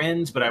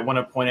trends, but I want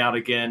to point out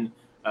again,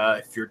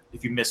 if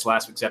you missed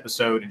last week's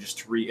episode, and just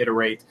to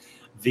reiterate,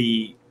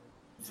 the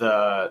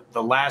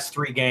last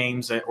 3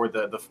 games, or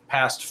the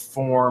past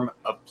form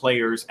of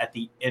players at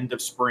the end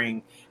of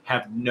spring,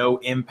 have no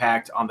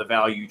impact on the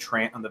value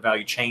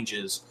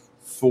changes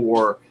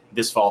for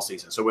this fall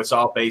season. So it's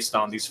all based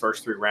on these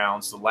first 3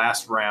 rounds. The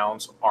last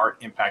rounds aren't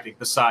impacting,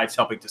 besides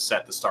helping to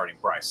set the starting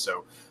price.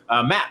 So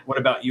Matt, what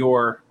about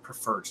your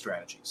preferred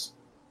strategies?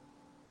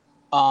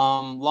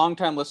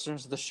 Longtime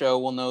listeners of the show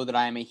will know that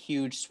I am a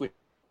huge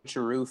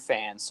switcheroo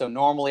fan. So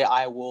normally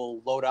I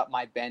will load up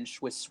my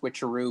bench with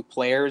switcheroo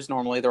players.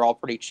 Normally they're all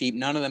pretty cheap.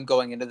 None of them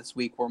going into this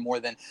week were more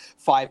than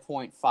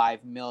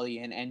 5.5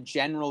 million. And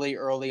generally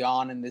early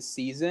on in this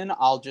season,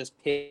 I'll just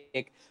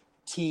pick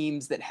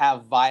teams that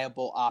have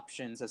viable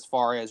options as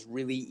far as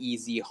really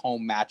easy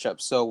home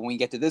matchups. So when we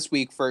get to this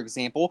week, for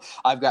example,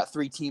 I've got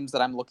 3 teams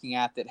that I'm looking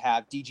at that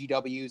have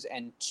DGWs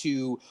and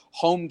 2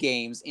 home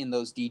games in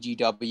those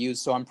DGWs.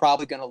 So I'm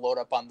probably going to load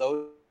up on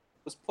those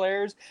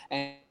players.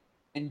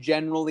 And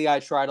generally, I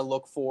try to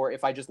look for,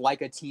 if I just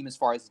like a team as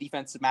far as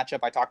defensive matchup,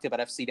 I talked about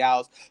FC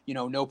Dallas,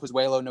 no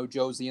Pozuelo, no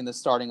Josie in the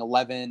starting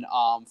 11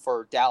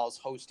 for Dallas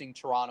hosting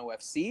Toronto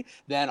FC,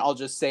 then I'll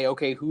just say,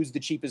 okay, who's the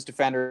cheapest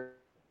defender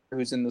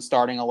who's in the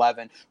starting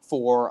 11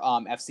 for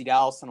FC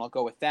Dallas, and I'll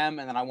go with them.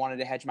 And then I wanted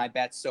to hedge my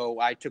bets,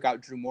 so I took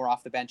out Drew Moore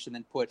off the bench and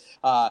then put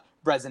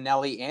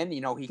Brezinelli in.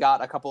 He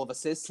got a couple of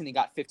assists and he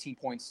got 15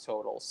 points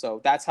total.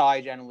 So that's how I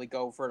generally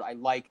go for it.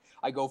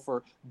 I go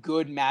for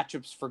good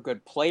matchups for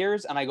good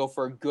players, and I go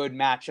for good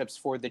matchups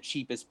for the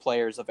cheapest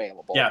players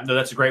available. Yeah, no,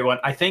 that's a great one.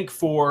 I think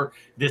for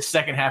this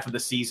second half of the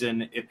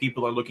season, if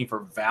people are looking for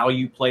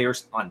value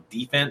players on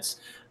defense,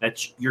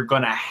 that you're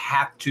going to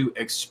have to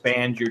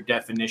expand your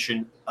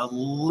definition a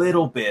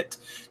little bit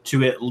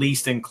to at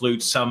least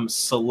include some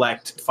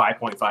select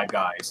 5.5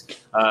 guys,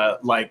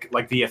 like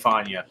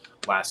Villafaña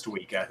last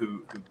week,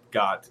 who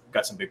got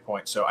some big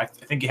points. So I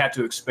think you have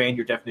to expand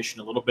your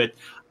definition a little bit.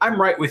 I'm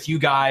right with you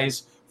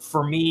guys.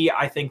 For me,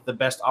 I think the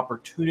best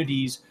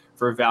opportunities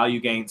for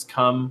value gains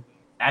come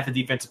at the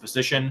defensive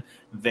position.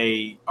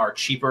 They are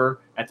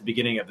cheaper at the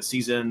beginning of the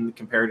season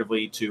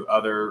comparatively to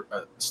other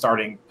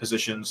starting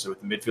positions, so with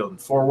the midfield and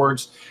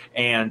forwards,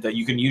 and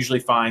you can usually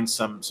find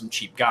some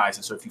cheap guys.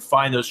 And so if you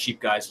find those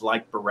cheap guys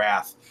like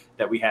Barath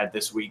that we had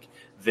this week,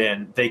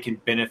 then they can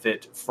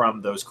benefit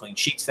from those clean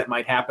sheets that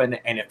might happen.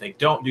 And if they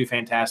don't do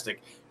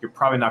fantastic, you're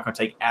probably not going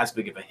to take as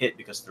big of a hit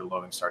because they're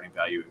low in starting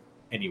value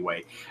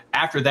anyway.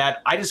 After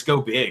that, I just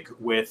go big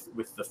with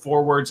the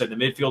forwards and the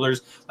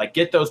midfielders. Like,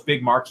 get those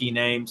big marquee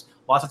names.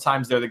 Lots of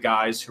times they're the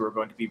guys who are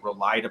going to be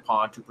relied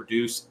upon to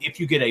produce.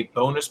 If you get a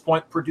bonus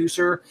point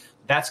producer,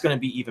 that's going to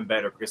be even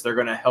better because they're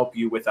going to help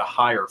you with a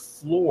higher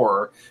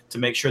floor to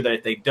make sure that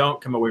if they don't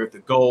come away with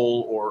a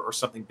goal or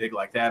something big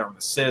like that or an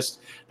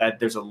assist, that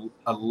there's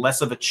a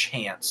less of a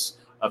chance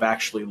of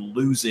actually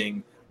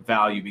losing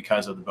value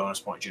because of the bonus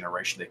point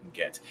generation they can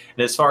get.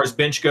 And as far as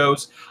bench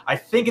goes, I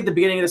think at the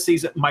beginning of the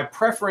season, my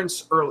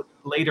preference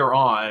later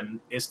on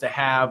is to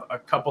have a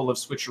couple of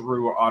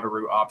switcheroo or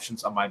autoroo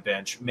options on my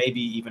bench, maybe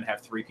even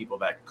have 3 people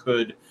that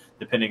could,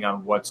 depending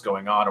on what's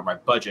going on or my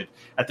budget.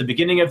 At the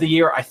beginning of the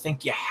year, I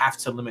think you have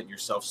to limit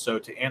yourself. So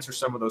to answer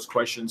some of those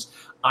questions,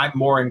 I'm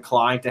more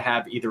inclined to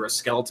have either a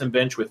skeleton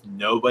bench with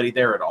nobody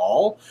there at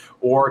all,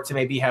 or to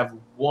maybe have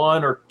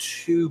 1 or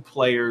 2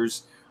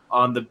 players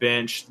on the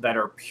bench that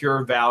are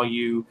pure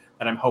value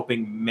that I'm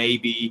hoping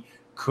maybe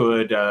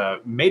could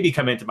maybe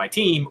come into my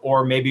team,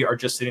 or maybe are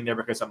just sitting there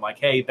because I'm like,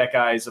 hey, that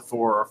guy's a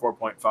 4 or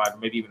 4.5 or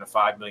maybe even a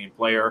 5 million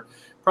player.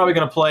 Probably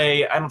going to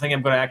play. I don't think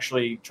I'm going to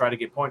actually try to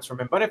get points from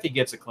him, but if he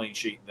gets a clean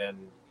sheet, then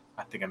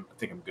I think I'm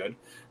good.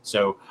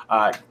 So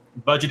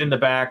budget in the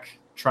back,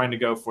 trying to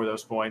go for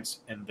those points,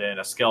 and then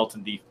a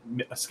skeleton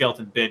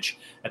bench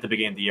at the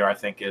beginning of the year, I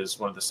think, is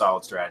one of the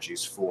solid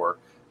strategies for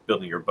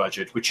building your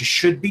budget, which you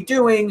should be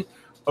doing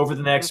over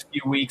the next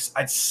few weeks.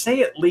 I'd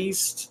say at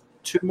least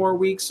 2 more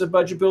weeks of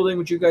budget building.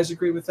 Would you guys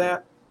agree with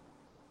that?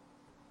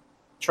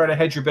 Try to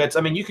hedge your bets.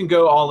 I mean, you can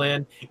go all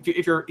in.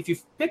 If you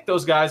pick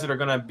those guys that are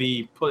going to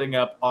be putting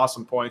up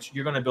awesome points,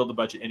 you're going to build the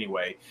budget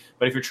anyway.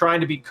 But if you're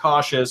trying to be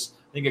cautious,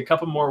 I think a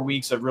couple more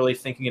weeks of really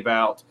thinking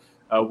about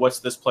what's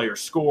this player's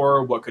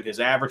score, what could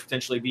his average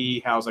potentially be,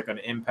 how's that going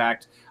to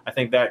impact, I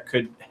think that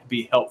could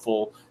be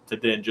helpful to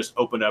then just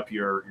open up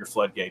your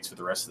floodgates for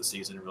the rest of the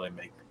season and really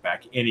make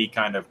back any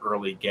kind of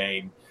early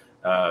game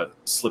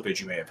slippage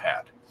you may have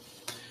had.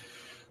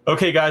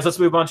 Okay, guys, let's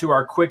move on to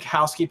our quick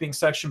housekeeping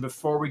section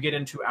before we get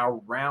into our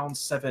round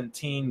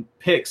 17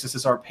 picks. This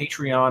is our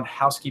Patreon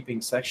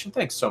housekeeping section.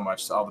 Thanks so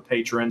much to all the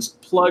patrons.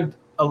 Plugged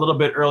a little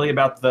bit early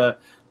about the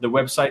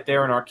website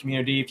there in our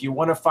community. If you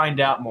want to find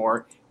out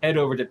more, head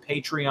over to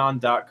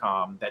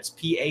patreon.com. That's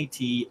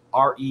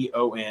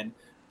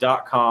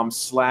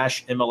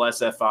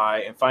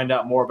patreon.com/MLSFI and find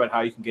out more about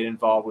how you can get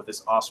involved with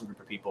this awesome group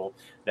of people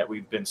that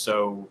we've been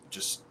so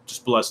just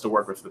blessed to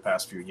work with for the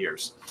past few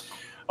years.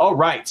 All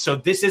right, so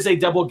this is a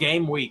double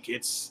game week.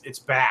 It's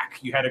back.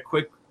 You had a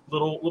quick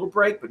little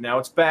break, but now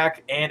it's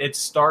back, and it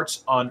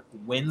starts on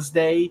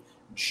Wednesday,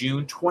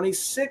 June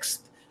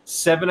 26th,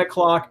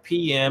 7:00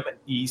 p.m.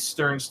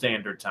 Eastern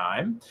Standard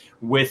Time,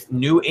 with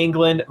New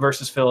England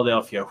versus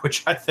Philadelphia,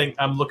 which I think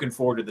I'm looking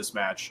forward to this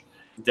match,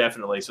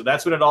 definitely. So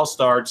that's when it all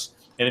starts,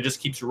 and it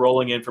just keeps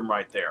rolling in from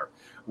right there.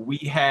 We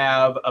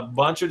have a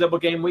bunch of double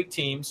game week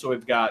teams. So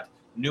we've got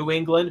New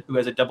England, who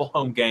has a double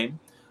home game,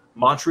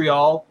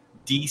 Montreal,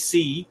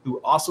 DC, who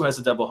also has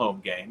a double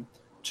home game,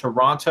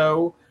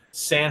 Toronto,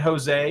 San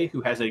Jose, who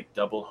has a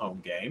double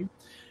home game.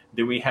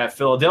 Then we have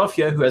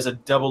Philadelphia, who has a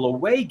double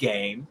away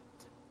game,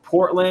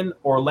 Portland,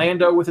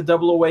 Orlando with a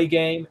double away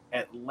game,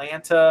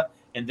 Atlanta,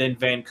 and then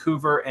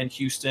Vancouver and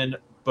Houston,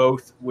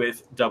 both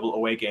with double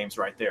away games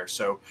right there.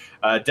 So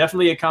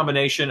definitely a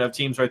combination of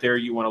teams right there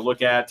you want to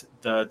look at.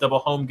 The double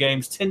home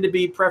games tend to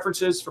be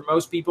preferences for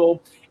most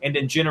people. And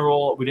in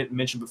general, we didn't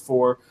mention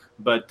before,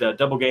 but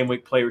double game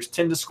week players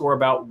tend to score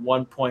about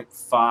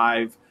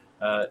 1.5,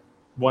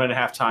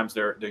 1.5 times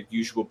their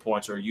usual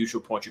points or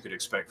usual points you could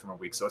expect from a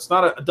week. So it's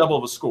not a double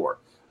of a score,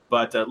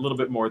 but a little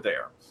bit more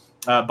there.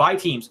 Buy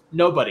teams,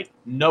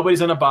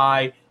 nobody's on a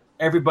buy.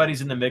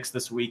 Everybody's in the mix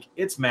this week.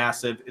 It's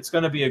massive. It's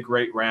going to be a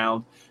great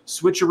round.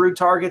 Switcheroo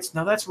targets,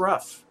 now that's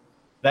rough.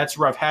 That's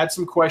rough. Had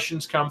some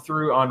questions come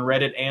through on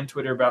Reddit and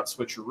Twitter about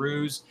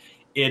switcheroos.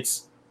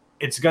 It's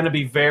going to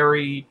be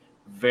very,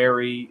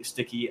 very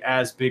sticky,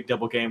 as big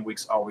double game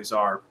weeks always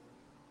are.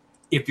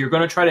 If you're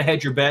going to try to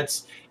hedge your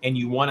bets and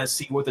you want to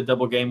see what the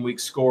double game week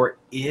score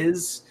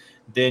is,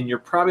 then you're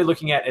probably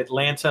looking at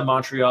Atlanta,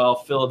 Montreal,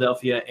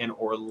 Philadelphia, and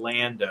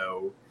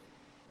Orlando.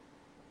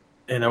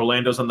 And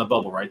Orlando's on the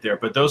bubble right there.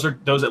 But those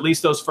at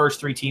least those first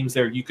 3 teams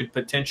there, you could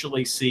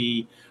potentially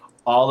see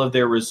all of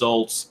their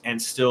results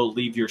and still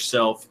leave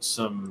yourself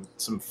some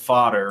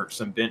fodder,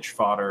 some bench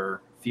fodder,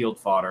 field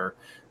fodder,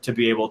 to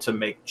be able to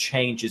make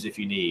changes if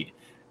you need.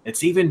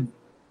 It's even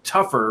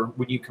tougher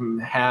when you can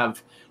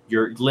have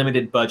your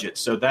limited budget.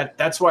 So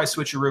that's why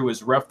switcheroo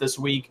is rough this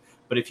week.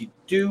 But if you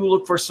do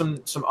look for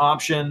some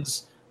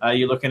options,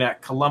 you're looking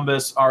at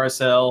Columbus,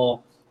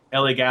 RSL,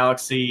 LA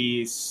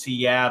Galaxy,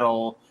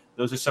 Seattle.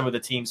 Those are some of the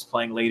teams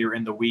playing later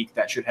in the week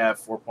that should have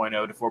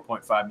 4.0 to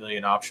 4.5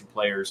 million option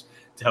players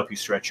to help you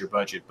stretch your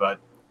budget. But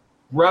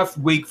rough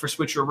week for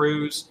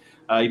switcheroos.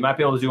 You might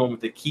be able to do one with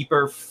the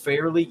keeper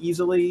fairly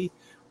easily,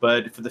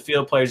 but for the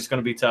field players, it's going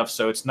to be tough.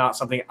 So it's not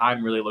something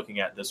I'm really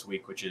looking at this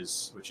week, which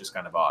is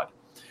kind of odd.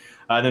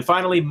 Then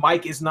finally,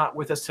 Mike is not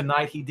with us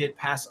tonight. He did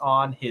pass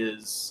on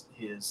his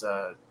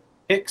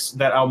picks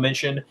that I'll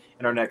mention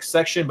in our next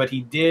section, but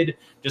he did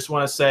just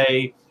want to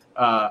say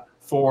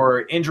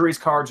for injuries,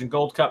 cards, and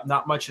Gold Cup,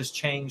 not much has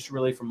changed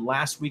really from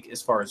last week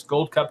as far as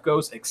Gold Cup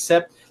goes,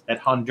 except that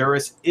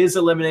Honduras is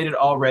eliminated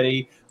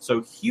already.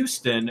 So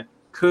Houston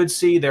could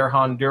see their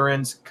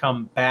Hondurans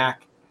come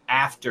back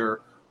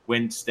after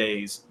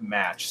Wednesday's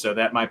match. So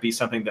that might be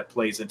something that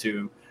plays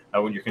into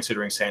when you're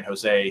considering San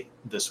Jose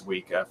this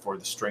week for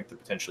the strength of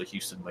potentially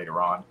Houston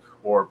later on,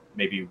 or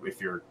maybe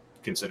if you're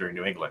considering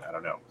New England, I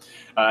don't know.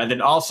 And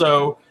then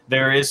also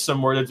there is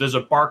there's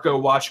a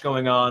Barco watch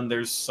going on.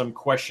 There's some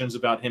questions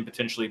about him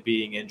potentially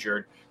being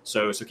injured.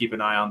 So keep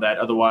an eye on that.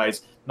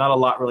 Otherwise, not a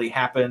lot really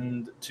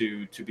happened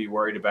to be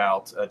worried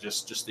about.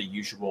 Just the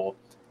usual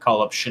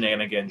call up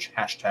shenanigans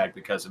hashtag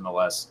because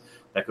MLS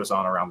that goes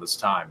on around this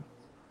time.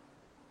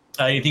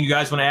 Anything you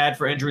guys want to add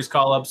for injuries,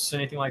 call ups,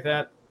 anything like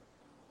that?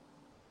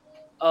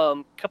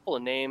 Couple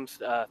of names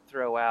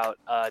throw out.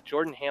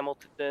 Jordan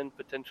Hamilton,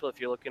 potential if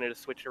you're looking at a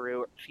switcheroo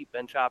or cheap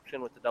bench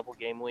option with the double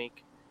game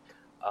week.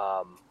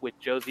 With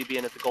Josie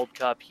being at the Gold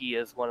Cup, he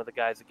is one of the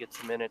guys that gets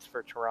some minutes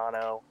for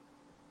Toronto.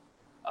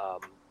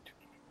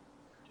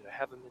 Did I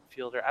have a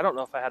midfielder? I don't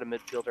know if I had a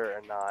midfielder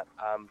or not.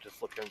 I'm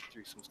just looking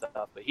through some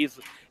stuff, but he's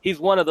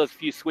one of those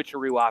few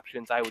switcheroo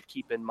options I would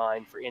keep in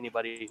mind for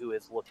anybody who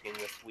is looking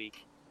this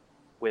week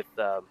with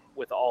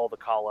all the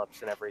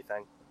call-ups and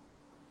everything.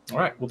 All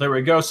right, well, there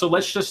we go. So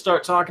let's just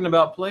start talking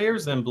about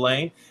players then,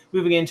 Blaine.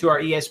 Moving into our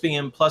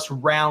ESPN Plus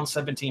Round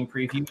 17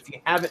 preview. If you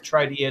haven't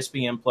tried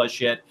ESPN Plus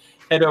yet,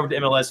 head over to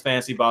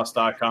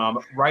MLSFantasyBoss.com.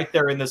 Right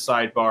there in the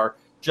sidebar,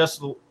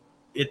 just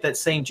at that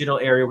same general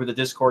area where the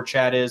Discord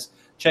chat is.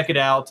 Check it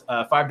out.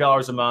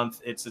 $5 a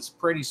month. It's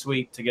pretty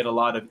sweet to get a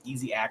lot of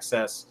easy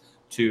access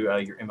to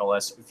your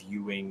MLS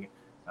viewing.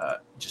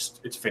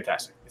 It's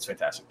fantastic. It's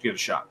fantastic. Give it a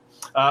shot.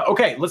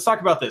 Okay, let's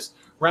talk about this.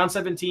 Round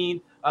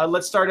 17.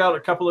 Let's start out a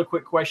couple of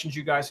quick questions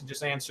you guys can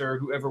just answer,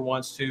 whoever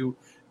wants to.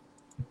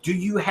 Do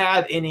you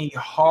have any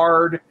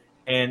hard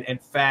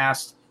and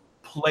fast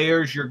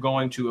players you're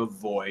going to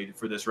avoid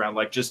for this round?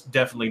 Like, just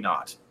definitely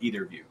not,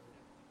 either of you.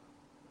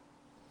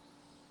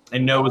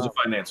 And no is a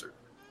fine answer.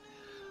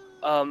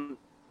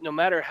 No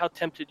matter how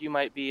tempted you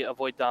might be,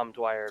 avoid Dom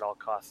Dwyer at all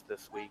costs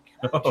this week.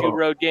 2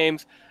 road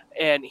games,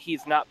 and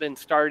he's not been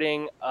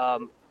starting.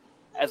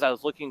 As I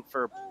was looking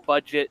for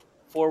budget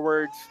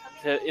forwards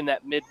in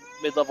that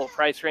mid-level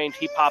price range,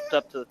 he popped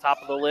up to the top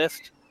of the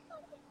list.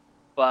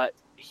 But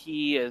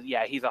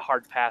he's a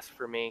hard pass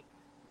for me.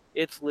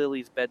 It's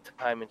Lily's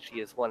bedtime, and she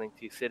is wanting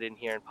to sit in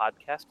here and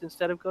podcast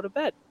instead of go to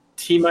bed.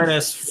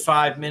 T-minus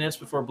 5 minutes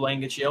before Blaine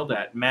gets yelled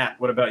at. Matt,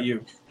 what about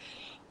you?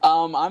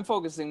 I'm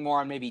focusing more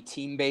on maybe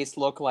team-based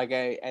look, like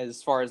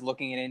as far as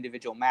looking at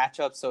individual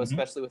matchups. So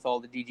especially with all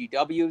the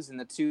DGWs, and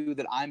the two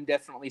that I'm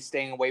definitely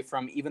staying away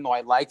from, even though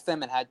I like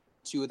them and had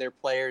 2 of their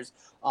players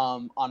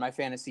on my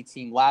fantasy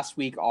team last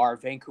week, are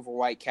Vancouver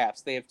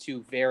Whitecaps. They have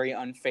 2 very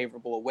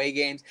unfavorable away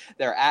games.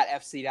 They're at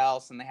FC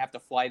Dallas, and they have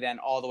to fly then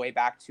all the way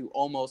back to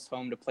almost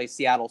home to play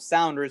Seattle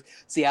Sounders.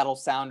 Seattle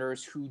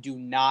Sounders, who do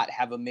not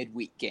have a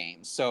midweek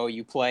game. So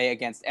you play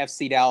against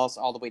FC Dallas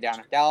all the way down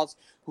in Dallas,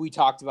 who we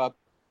talked about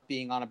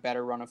being on a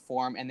better run of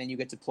form, and then you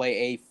get to play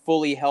a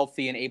fully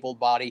healthy and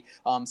able-bodied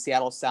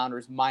Seattle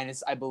Sounders,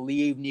 minus, I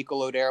believe, Nico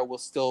Lodero will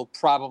still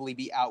probably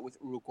be out with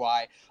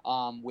Uruguay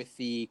with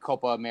the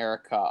Copa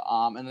America.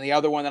 And the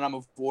other one that I'm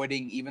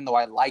avoiding, even though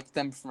I like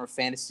them from a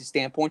fantasy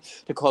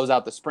standpoint to close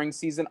out the spring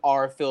season,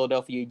 are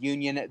Philadelphia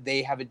Union.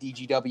 They have a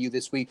DGW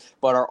this week,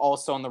 but are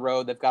also on the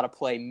road. They've got to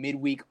play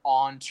midweek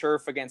on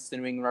turf against the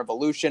New England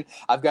Revolution.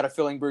 I've got a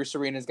feeling Bruce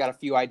Arena's got a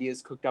few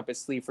ideas cooked up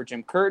his sleeve for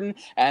Jim Curtin,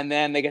 and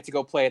then they get to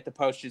go play at the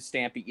Postage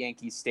Stamp at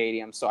Yankee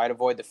Stadium. So I'd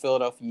avoid the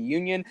Philadelphia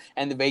Union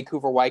and the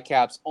Vancouver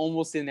Whitecaps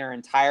almost in their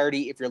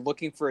entirety. If you're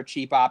looking for a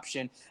cheap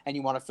option and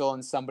you want to fill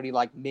in somebody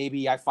like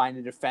maybe I find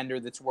a defender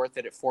that's worth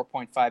it at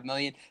 $4.5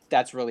 million,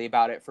 that's really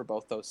about it for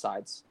both those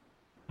sides.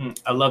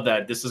 I love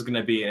that. This is going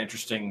to be an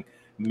interesting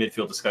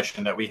midfield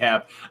discussion that we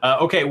have.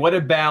 Okay, what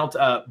about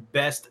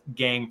best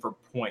game for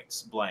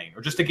points, Blaine?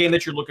 Or just a game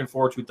that you're looking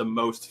forward to the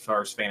most as far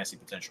as fantasy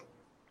potential?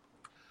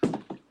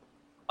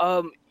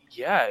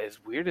 Yeah,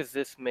 as weird as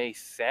this may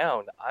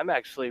sound, I'm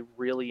actually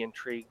really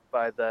intrigued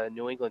by the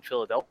New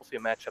England-Philadelphia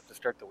matchup to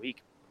start the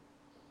week.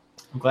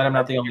 I'm glad I'm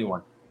not the only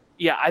one.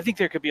 Yeah, I think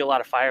there could be a lot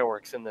of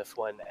fireworks in this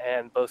one,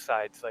 and both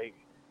sides. Like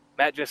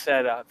Matt just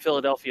said,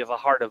 Philadelphia is a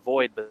hard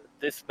avoid, but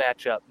this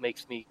matchup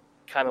makes me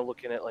kind of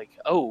looking at like,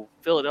 oh,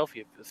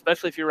 Philadelphia,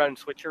 especially if you're running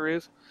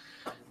switcheroos,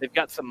 they've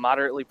got some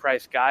moderately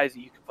priced guys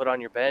that you can put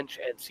on your bench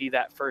and see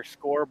that first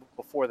score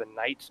before the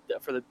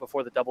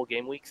before the double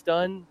game week's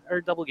done, or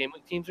double game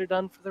week teams are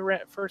done for the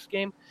first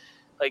game.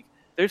 Like,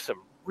 there's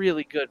some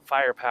really good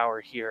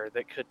firepower here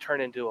that could turn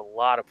into a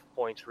lot of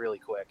points really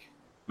quick.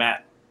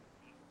 Matt.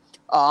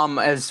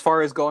 As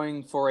far as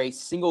going for a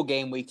single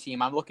game week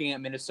team, I'm looking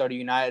at Minnesota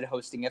United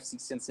hosting FC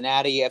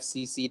Cincinnati.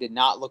 FCC did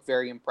not look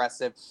very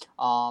impressive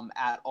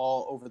at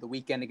all over the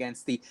weekend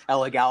against the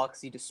LA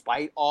Galaxy,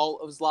 despite all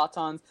of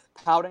Zlatan's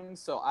pouting.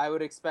 So I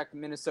would expect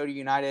Minnesota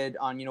United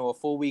on a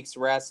full week's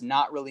rest,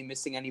 not really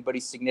missing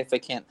anybody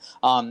significant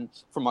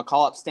from a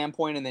call-up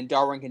standpoint, and then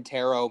Darwin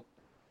Quintero.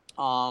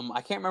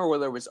 I can't remember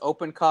whether it was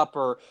Open Cup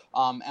or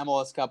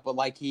MLS Cup, but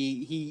like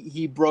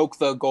he broke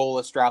the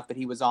goalless drought that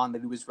he was on that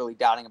he was really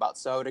doubting about.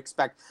 So I would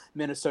expect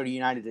Minnesota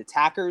United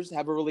attackers to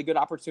have a really good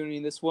opportunity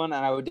in this one,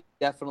 and I would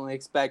definitely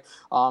expect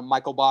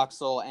Michael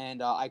Boxall and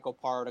Iko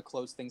Parra to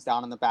close things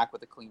down in the back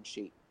with a clean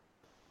sheet.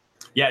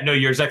 Yeah, no,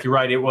 you're exactly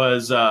right. It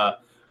was,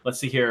 let's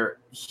see here,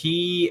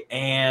 he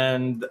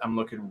and I'm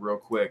looking real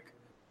quick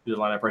through the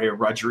lineup right here,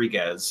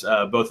 Rodriguez.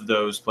 Both of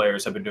those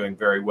players have been doing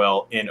very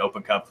well in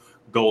Open Cup.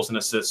 Goals and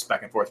assists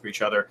back and forth for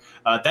each other.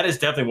 That is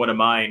definitely one of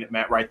mine,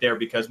 Matt, right there,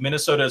 because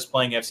Minnesota is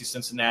playing FC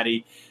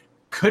Cincinnati.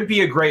 Could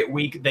be a great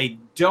week. They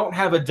don't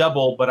have a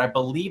double, but I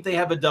believe they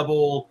have a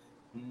double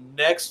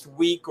next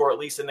week, or at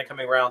least in the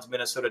coming rounds.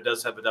 Minnesota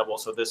does have a double,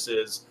 so this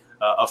is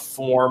a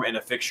form and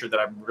a fixture that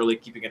I'm really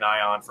keeping an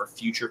eye on for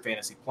future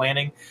fantasy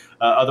planning.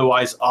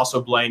 Otherwise,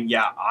 also Blaine,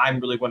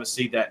 I'm really going to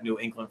see that New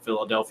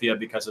England-Philadelphia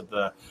because of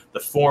the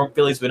form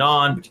Philly's been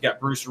on, but you got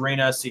Bruce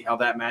Arena, see how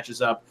that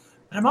matches up.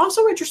 But I'm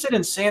also interested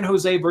in San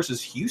Jose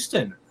versus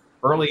Houston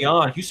early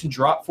on. Houston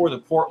dropped for the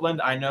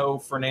Portland. I know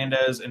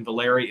Fernandez and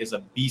Valeri is a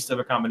beast of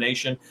a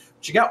combination.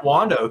 But you got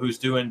Wando, who's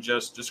doing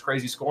just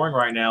crazy scoring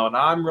right now, and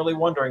I'm really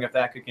wondering if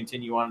that could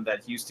continue on in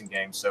that Houston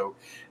game. So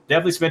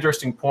definitely some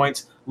interesting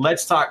points.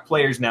 Let's talk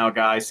players now,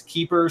 guys.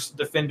 Keepers,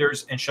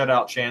 defenders, and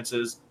shutout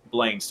chances.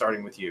 Blaine,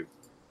 starting with you.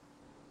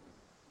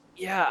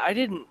 Yeah, I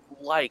didn't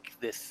like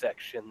this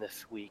section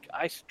this week.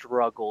 I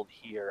struggled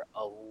here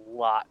a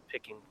lot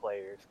picking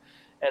players.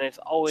 And it's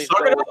always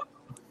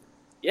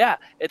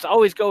it's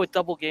always go with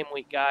double game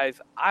week,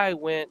 guys. I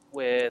went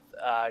with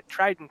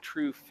tried and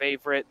true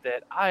favorite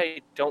that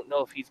I don't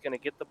know if he's going to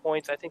get the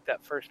points. I think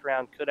that first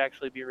round could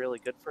actually be really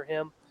good for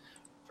him,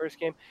 first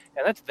game.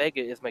 And that's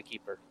Vega is my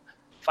keeper.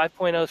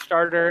 5.0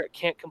 starter,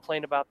 can't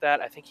complain about that.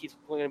 I think he's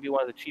going to be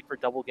one of the cheaper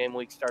double game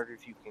week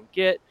starters you can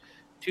get.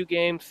 2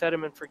 games, set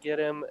him and forget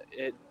him.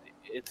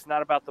 It's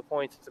not about the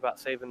points. It's about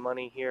saving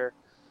money here.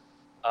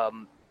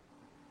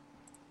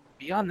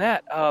 Beyond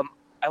that,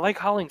 I like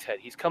Hollingshead.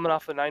 He's coming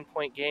off a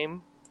 9-point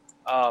game.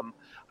 I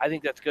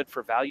think that's good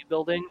for value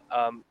building.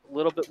 A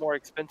little bit more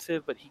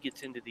expensive, but he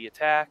gets into the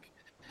attack.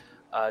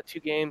 2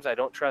 games. I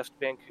don't trust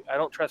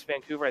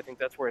Vancouver. I think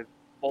that's where the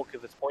bulk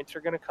of his points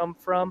are going to come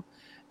from.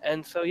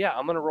 And so,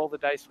 I'm going to roll the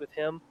dice with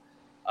him.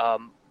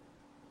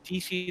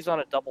 DC's on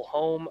a double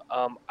home.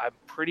 I'm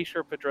pretty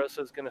sure Pedrosa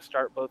is going to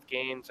start both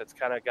games. That's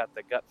kind of got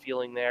the gut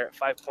feeling there. At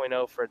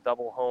 5.0 for a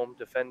double home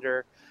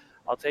defender,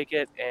 I'll take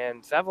it.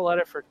 And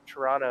Zavaleta for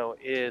Toronto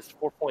is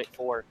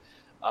 4.4.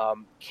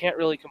 Can't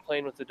really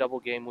complain with the double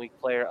game week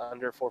player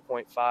under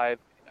 4.5. I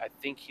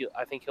think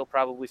he'll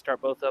probably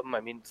start both of them. I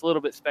mean, it's a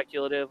little bit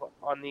speculative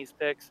on these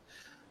picks,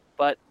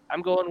 but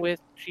I'm going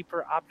with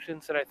cheaper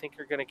options that I think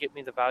are going to get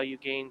me the value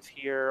gains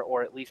here,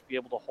 or at least be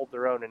able to hold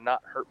their own and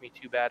not hurt me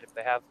too bad if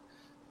they have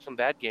some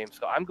bad games.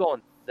 So I'm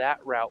going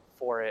that route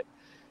for it.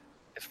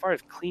 As far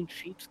as clean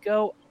sheets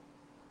go,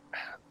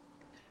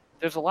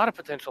 there's a lot of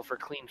potential for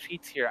clean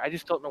sheets here. I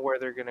just don't know where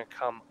they're going to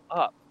come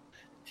up.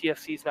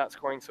 TFC's not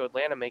scoring, so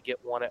Atlanta may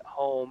get one at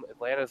home.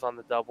 Atlanta's on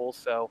the double,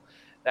 so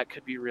that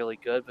could be really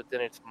good. But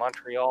then it's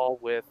Montreal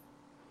with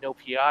no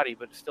Piatti,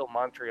 but it's still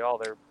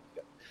Montreal.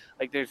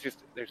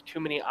 There's too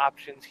many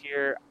options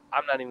here.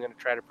 I'm not even going to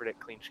try to predict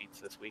clean sheets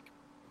this week.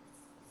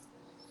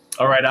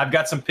 All right, I've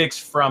got some picks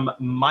from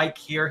Mike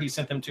here. He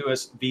sent them to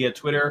us via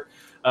Twitter.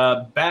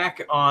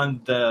 Back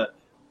on the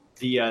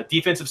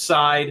defensive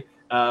side,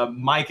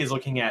 Mike is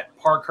looking at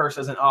Parkhurst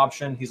as an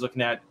option. He's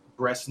looking at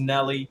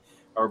Bresnelli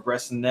or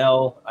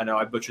Bresnell. I know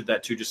I butchered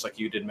that too, just like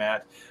you did,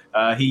 Matt.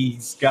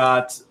 He's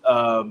got,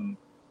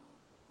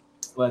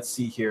 let's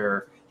see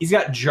here. He's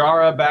got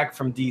Jara back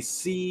from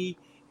DC.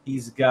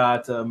 He's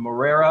got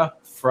Morera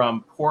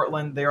from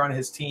Portland there on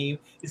his team.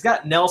 He's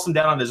got Nelson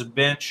down on his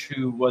bench,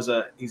 who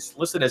he's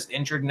listed as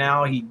injured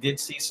now. He did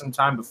see some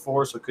time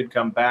before, so could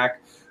come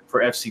back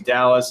for FC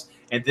Dallas.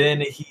 And then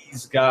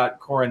he's got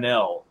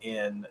Coronel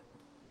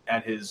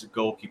at his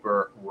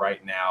goalkeeper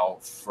right now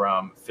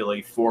from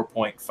Philly,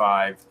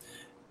 4.5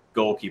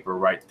 goalkeeper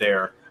right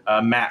there.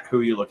 Matt,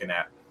 who are you looking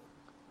at?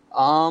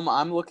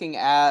 I'm looking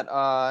at,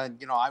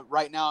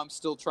 right now I'm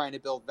still trying to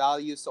build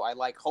value. So I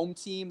like home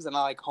teams, and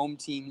I like home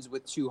teams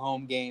with 2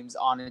 home games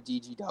on a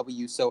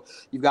DGW. So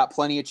you've got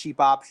plenty of cheap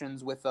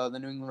options with the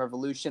New England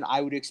Revolution. I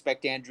would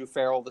expect Andrew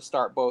Farrell to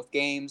start both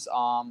games.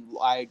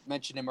 I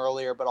mentioned him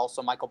earlier, but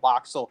also Michael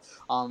Boxall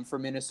for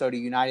Minnesota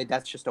United.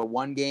 That's just a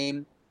 1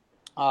 game.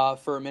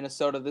 For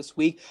Minnesota this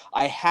week.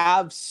 I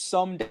have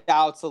some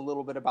doubts a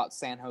little bit about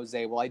San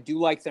Jose. Well, I do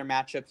like their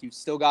matchup. You've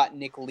still got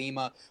Nick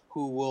Lima,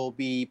 who will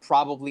be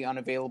probably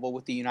unavailable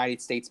with the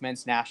United States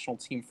men's national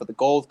team for the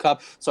Gold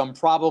Cup. So I'm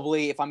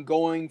probably, if I'm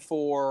going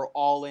for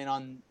all in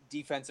on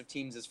defensive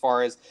teams as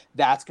far as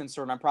that's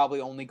concerned. I'm probably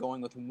only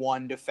going with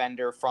one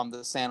defender from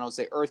the San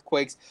Jose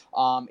Earthquakes.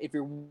 If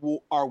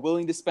you are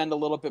willing to spend a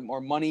little bit more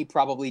money,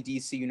 probably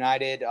DC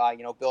United,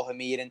 Bill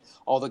Hamid and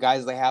all the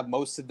guys they have,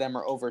 most of them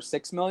are over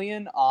 $6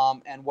 million.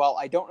 And while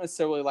I don't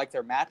necessarily like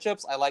their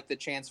matchups, I like the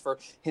chance for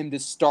him to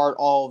start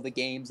all of the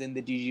games in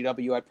the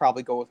DGW. I'd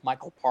probably go with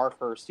Michael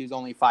Parkhurst, who's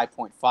only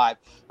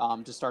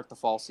 5.5 to start the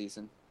fall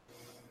season.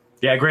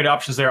 Yeah, great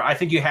options there. I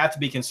think you have to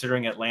be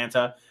considering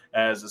Atlanta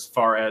as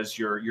far as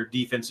your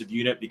defensive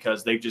unit,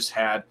 because they've just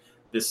had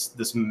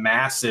this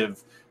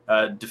massive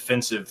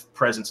defensive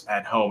presence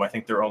at home. I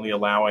think they're only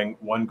allowing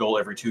 1 goal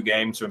every 2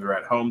 games when they're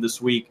at home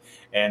this week,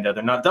 and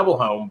they're not double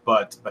home,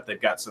 but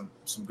they've got some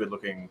good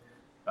looking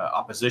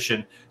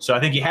opposition. So I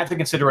think you have to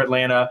consider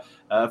Atlanta.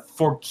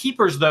 For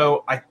keepers,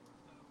 though,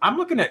 I'm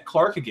looking at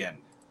Clark again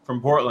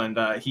from Portland.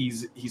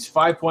 He's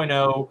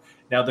 5.0.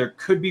 Now there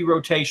could be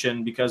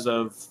rotation because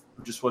of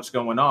just what's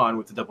going on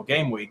with the double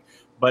game week.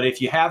 But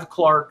if you have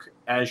Clark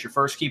as your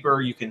first keeper,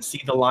 you can see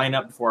the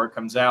lineup before it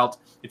comes out.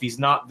 If he's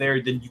not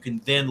there, then you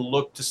can then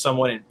look to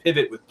someone and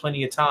pivot with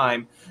plenty of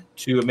time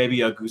to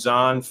maybe a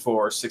Guzan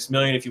for $6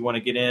 million if you want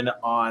to get in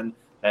on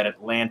that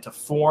Atlanta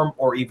form,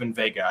 or even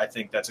Vega. I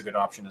think that's a good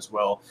option as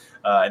well.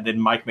 And then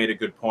Mike made a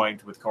good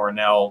point with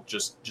Coronel,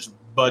 just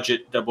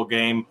budget double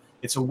game.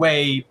 It's a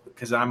way,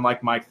 because I'm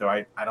like Mike, though.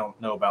 I don't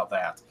know about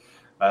that.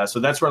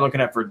 So that's what we're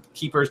looking at for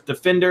keepers.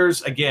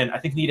 Defenders, again, I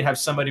think you need to have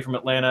somebody from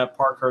Atlanta.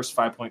 Parkhurst,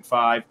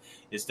 5.5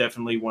 is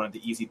definitely one of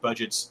the easy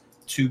budgets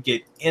to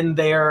get in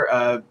there.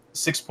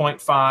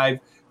 6.5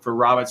 for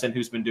Robinson,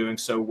 who's been doing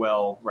so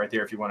well right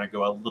there if you want to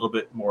go a little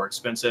bit more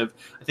expensive.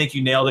 I think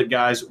you nailed it,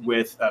 guys,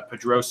 with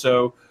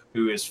Pedroso,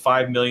 who is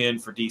 $5 million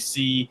for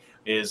DC,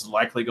 is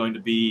likely going to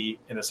be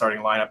in the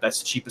starting lineup. That's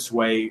the cheapest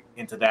way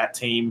into that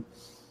team.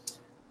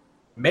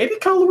 Maybe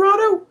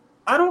Colorado?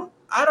 I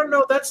don't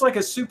know. That's like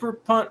a super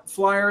punt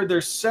flyer.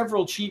 There's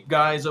several cheap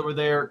guys over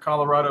there.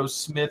 Colorado,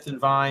 Smith and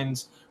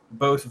Vines,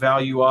 both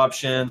value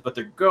options, but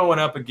they're going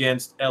up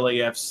against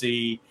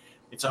LAFC.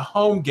 It's a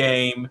home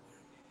game.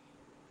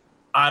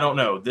 I don't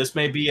know. This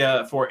may be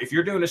if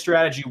you're doing a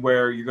strategy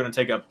where you're going to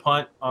take a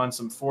punt on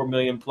some 4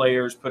 million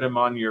players, put them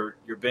on your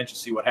bench and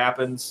see what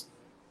happens.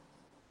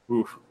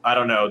 Oof, I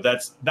don't know.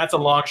 That's a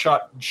long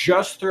shot.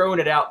 Just throwing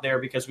it out there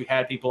because we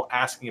had people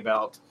asking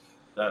about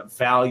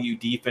value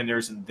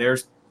defenders, and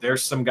there's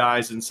some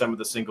guys in some of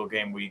the single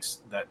game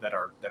weeks that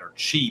are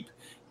cheap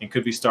and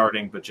could be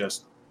starting, but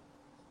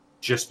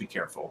just be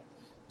careful.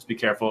 Just be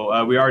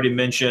careful. We already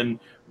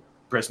mentioned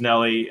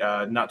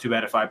Bresnelli, not too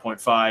bad at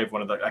 5.5.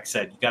 One of the, like I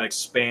said, you got to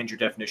expand your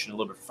definition a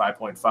little bit for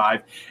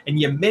 5.5. And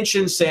you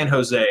mentioned San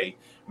Jose,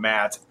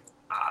 Matt.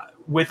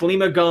 With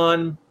Lima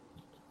gone,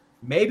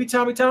 maybe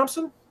Tommy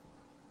Thompson,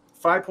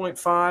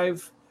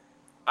 5.5.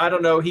 I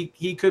don't know.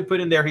 He could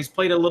put in there. He's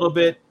played a little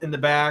bit in the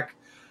back.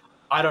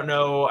 I don't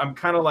know. I'm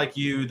kind of like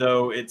you,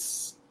 though.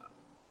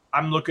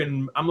 I'm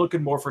looking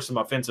more for some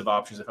offensive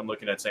options if I'm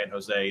looking at San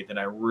Jose than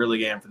I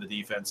really am for the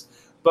defense.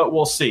 But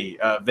we'll see.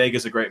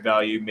 Vega's a great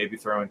value. Maybe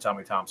throw in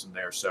Tommy Thompson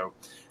there. So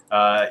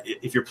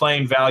if you're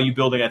playing value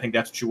building, I think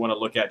that's what you want to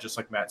look at. Just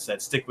like Matt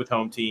said, stick with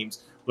home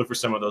teams. Look for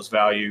some of those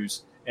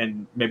values,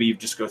 and maybe you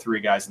just go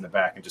 3 guys in the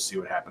back and just see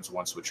what happens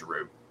one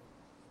switcheroo.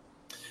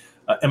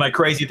 Am I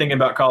crazy thinking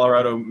about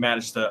Colorado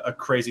managed a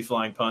crazy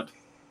flying punt?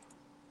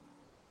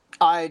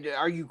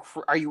 Are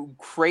you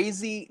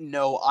crazy?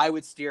 No, I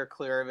would steer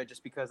clear of it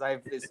just because I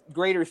have this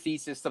greater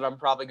thesis that I'm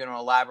probably going to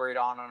elaborate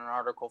on an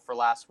article for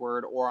Last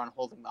Word or on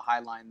Holding the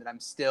Highline that I'm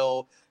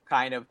still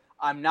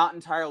I'm not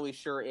entirely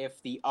sure if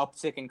the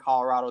uptick in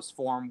Colorado's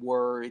form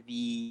were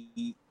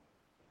the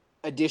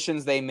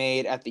additions they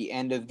made at the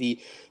end of the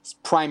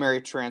primary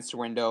transfer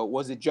window.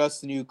 Was it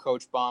just a new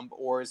coach bump,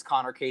 or is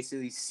Connor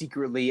Casey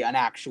secretly an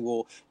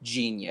actual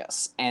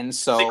genius? And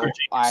so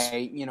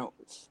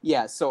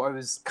so I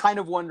was kind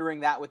of wondering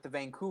that with the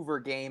Vancouver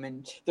game,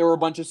 and there were a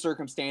bunch of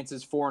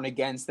circumstances for and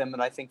against them,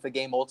 and I think the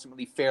game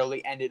ultimately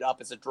fairly ended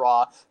up as a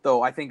draw.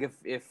 Though I think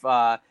if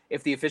the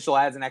official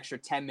adds an extra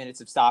 10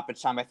 minutes of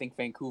stoppage time, I think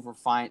Vancouver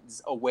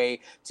finds a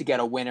way to get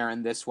a winner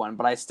in this one.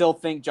 But I still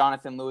think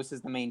Jonathan Lewis is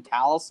the main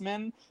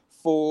talisman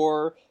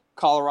for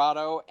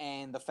Colorado,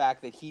 and the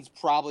fact that he's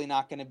probably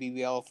not going to be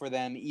available for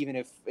them, even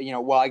if,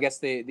 I guess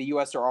the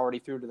U.S. are already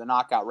through to the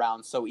knockout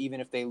round, so even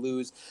if they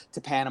lose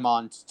to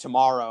Panama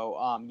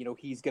tomorrow,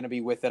 he's going to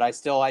be with it.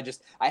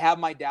 I have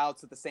my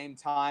doubts. At the same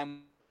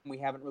time, we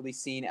haven't really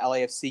seen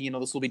LAFC.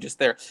 This will be just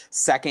their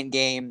third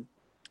game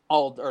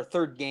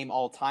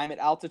all time at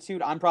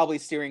altitude. I'm probably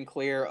steering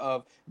clear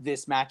of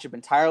this matchup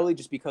entirely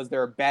just because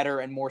there are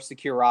better and more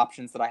secure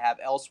options that I have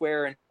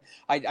elsewhere, and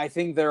I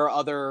think there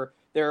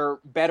are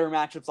better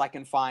matchups I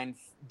can find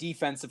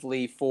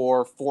defensively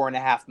for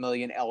 $4.5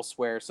 million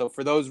elsewhere. So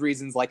for those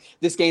reasons,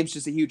 this game's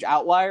just a huge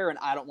outlier, and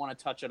I don't want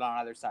to touch it on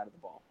either side of the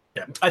ball.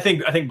 Yeah, I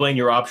think Blaine,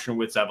 your option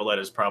with Zavaleta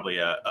is probably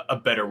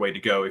a better way to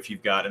go if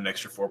you've got an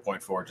extra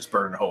 4.4, just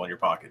burning a hole in your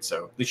pocket.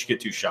 So at least you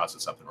get 2 shots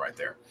at something right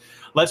there.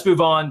 Let's move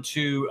on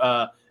to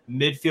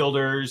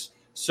midfielders.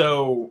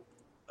 So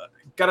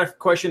got a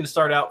question to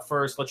start out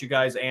first. Let you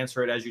guys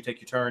answer it as you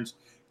take your turns.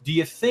 Do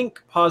you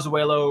think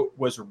Pozuelo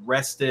was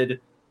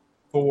rested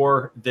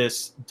for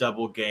this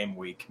double game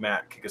week?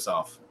 Matt, kick us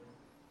off.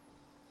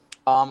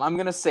 I'm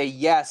going to say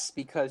yes,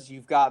 because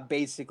you've got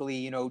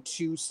basically,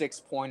 2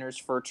 6-pointers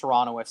for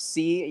Toronto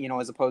FC,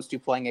 as opposed to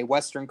playing a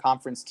Western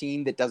Conference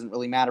team that doesn't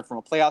really matter from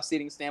a playoff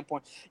seeding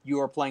standpoint. You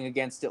are playing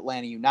against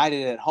Atlanta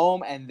United at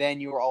home, and then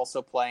you are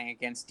also playing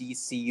against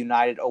DC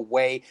United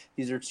away.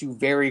 These are 2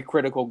 very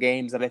critical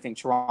games that I think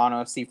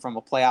Toronto FC, from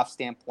a playoff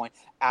standpoint,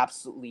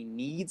 absolutely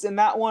needs in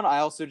that one. I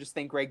also just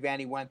think Greg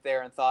Vanney went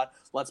there and thought,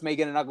 let's make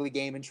it an ugly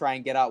game and try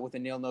and get out with a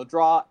 0-0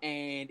 draw,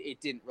 and it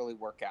didn't really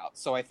work out.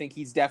 So I think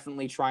he's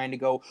definitely trying to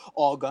go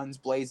all guns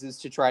blazes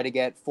to try to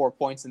get 4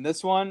 points in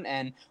this one.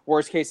 And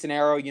worst case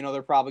scenario,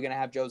 they're probably going to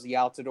have Josie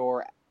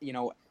Altidore,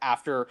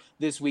 after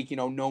this week,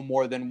 no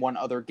more than one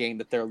other game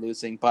that they're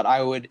losing. But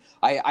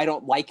I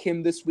don't like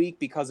him this week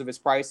because of his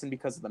price and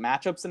because of the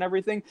matchups and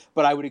everything,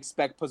 but I would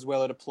expect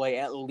Pozuelo to play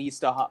at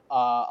least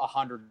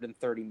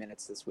 130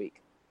 minutes this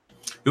week.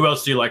 Who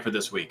else do you like for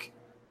this week?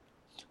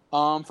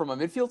 From a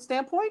midfield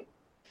standpoint?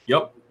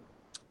 Yep.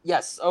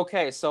 Yes.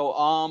 Okay. So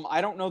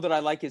I don't know that I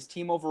like his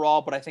team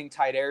overall, but I think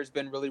Taider's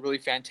been really, really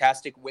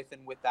fantastic with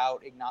and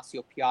without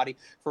Ignacio Piatti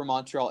for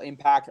Montreal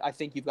Impact. I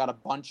think you've got a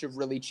bunch of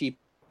really cheap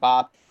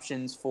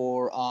options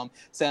for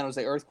San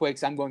Jose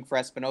Earthquakes. I'm going for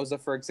Espinoza,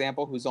 for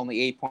example, who's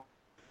only 8 points.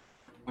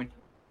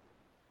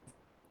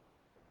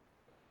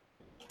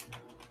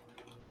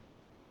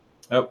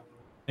 Oh, I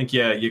think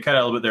you cut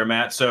out a little bit there,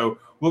 Matt. So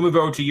we'll move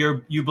over to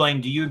you,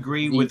 Blaine. Do you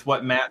agree with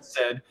what Matt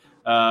said?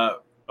 Are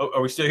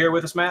we still here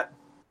with us, Matt?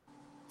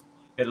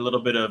 Had a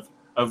little bit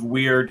of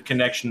weird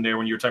connection there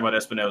when you were talking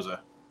about Espinoza.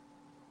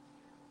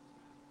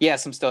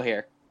 Yes, I'm still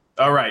here.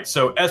 All right,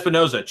 so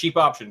Espinoza, cheap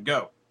option,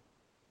 go.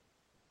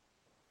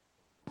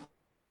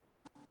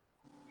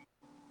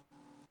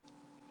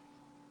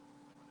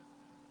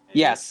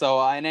 Yes.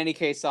 So in any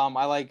case,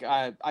 Espinoza,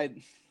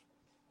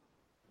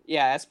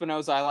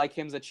 I like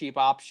him as a cheap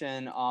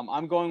option.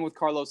 I'm going with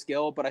Carlos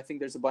Gil, but I think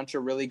there's a bunch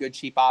of really good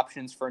cheap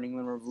options for New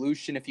England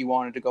Revolution if you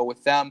wanted to go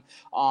with them.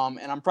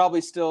 And I'm probably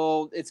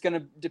it's going to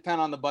depend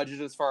on the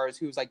budget as far as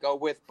who's I go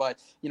with. But,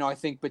 I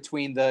think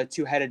between the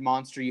two-headed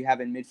monster you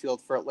have in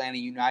midfield for Atlanta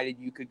United,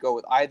 you could go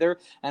with either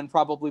and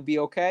probably be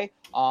okay.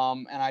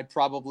 And I'd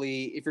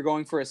probably, if you're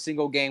going for a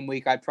single game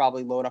week, I'd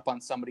probably load up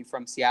on somebody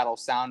from Seattle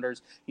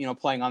Sounders,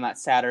 playing on that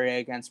Saturday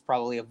against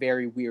probably a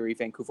very weary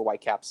Vancouver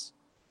Whitecaps.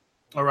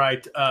 All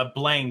right,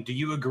 Blaine, do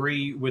you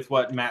agree with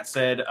what Matt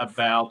said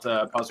about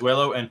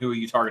Pozuelo, and who are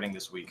you targeting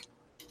this week?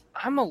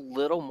 I'm a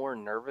little more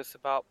nervous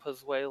about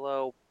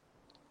Pozuelo,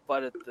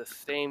 but at the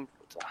same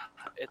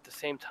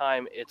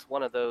time, it's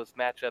one of those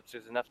matchups.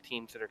 There's enough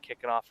teams that are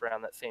kicking off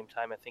around that same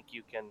time. I think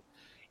you can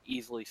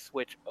easily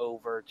switch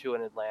over to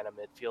an Atlanta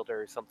midfielder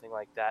or something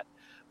like that.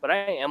 But I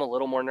am a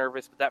little more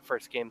nervous, but that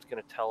first game is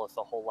going to tell us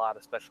a whole lot,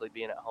 especially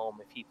being at home.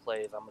 If he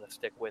plays, I'm going to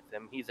stick with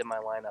him. He's in my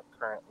lineup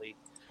currently.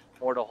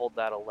 More to hold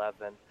that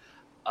 11.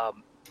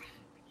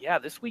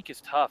 This week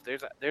is tough.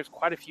 There's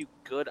quite a few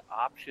good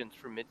options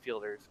for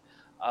midfielders.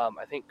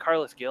 I think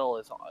Carlos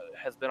Gil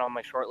has been on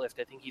my short list.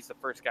 I think he's the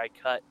first guy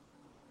cut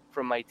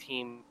from my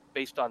team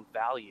based on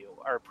value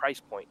or price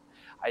point.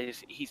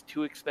 He's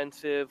too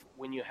expensive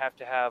when you have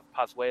to have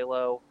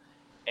Pozuelo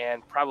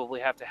and probably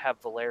have to have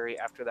Valeri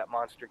after that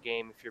monster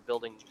game. If you're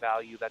building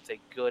value, that's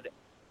a good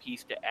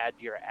piece to add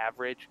to your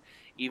average.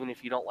 Even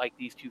if you don't like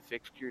these 2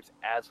 fixtures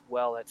as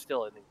well, that's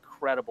still an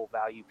incredible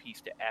value piece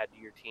to add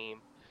to your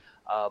team.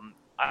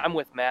 I'm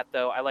with Matt,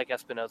 though. I like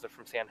Espinoza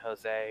from San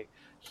Jose.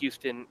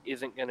 Houston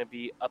isn't going to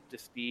be up to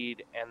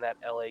speed, and that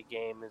LA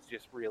game is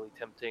just really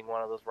tempting.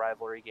 One of those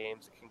rivalry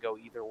games that can go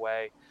either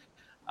way.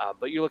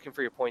 But you're looking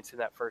for your points in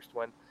that first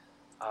one.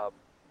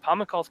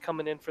 Pamakal's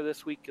coming in for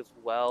this week as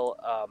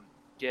well.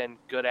 Again,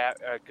 good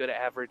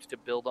average to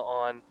build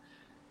on.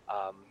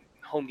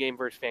 Home game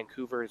versus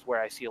Vancouver is where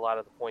I see a lot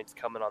of the points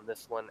coming on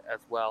this one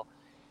as well.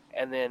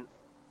 And then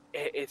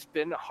it's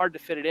been hard to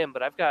fit it in,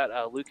 but I've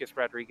got Lucas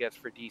Rodriguez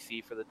for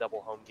DC for the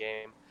double home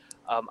game.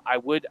 I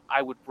would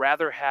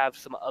rather have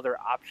some other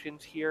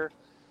options here,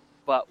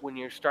 but when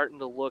you're starting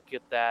to look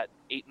at that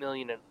 8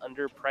 million and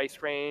under price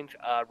range,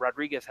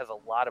 Rodriguez has a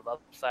lot of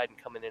upside and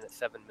coming in at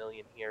 7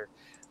 million here.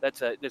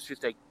 That's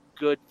just a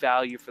good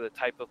value for the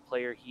type of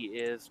player he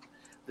is.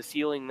 The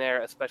ceiling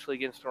there, especially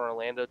against an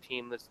Orlando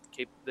team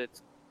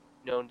that's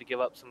known to give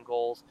up some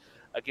goals,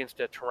 against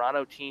a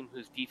Toronto team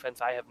whose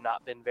defense I have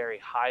not been very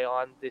high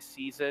on this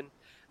season.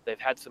 They've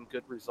had some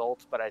good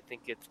results, but I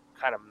think it's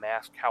kind of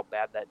masked how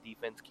bad that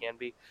defense can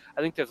be.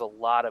 I think there's a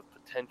lot of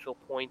potential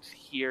points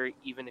here,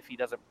 even if he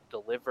doesn't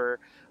deliver.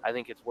 I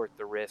think it's worth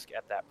the risk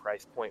at that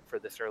price point for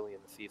this early in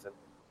the season.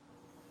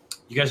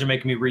 You guys are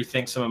making me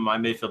rethink some of my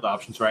midfield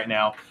options right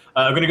now.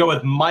 I'm going to go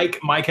with Mike.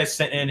 Mike has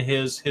sent in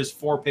his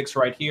 4 picks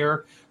right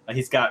here.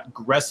 He's got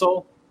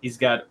Gressel. He's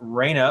got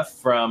Reyna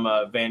from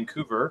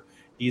Vancouver.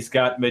 He's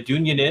got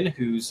Medunjanin,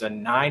 who's a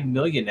 9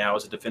 million now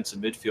as a defensive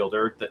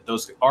midfielder.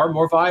 Those are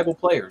more viable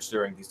players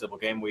during these double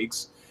game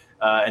weeks.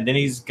 And then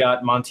he's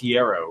got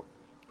Monteiro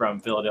from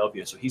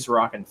Philadelphia. So he's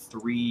rocking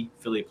 3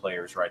 Philly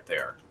players right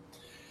there.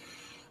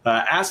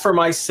 As for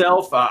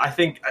myself, I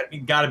think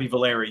it got to be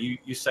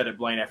Valeri. You said it,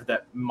 Blaine, after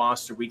that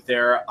monster week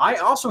there. I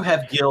also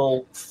have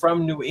Gill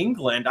from New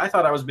England. I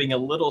thought I was being a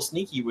little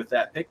sneaky with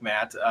that pick,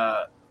 Matt.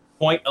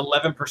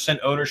 0.11%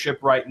 ownership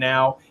right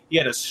now. He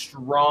had a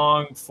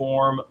strong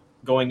form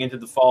going into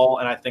the fall,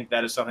 and I think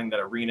that is something that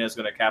Arena is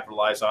going to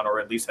capitalize on, or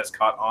at least has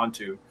caught on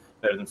to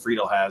better than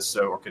Friedel has,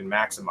 or can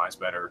maximize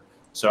better.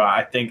 So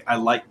I think I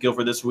like Gill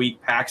for this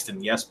week.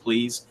 Paxton, yes,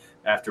 please,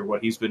 after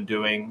what he's been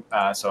doing.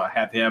 So I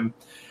have him.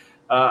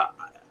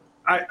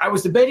 I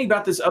was debating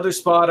about this other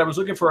spot. I was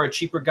looking for a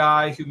cheaper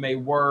guy who may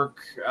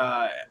work,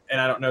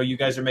 and I don't know. You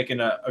guys are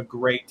making a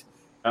great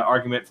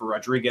argument for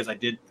Rodriguez. I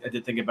did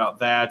think about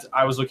that.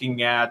 I was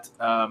looking at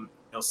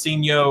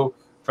Ilsinho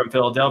from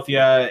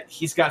Philadelphia.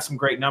 He's got some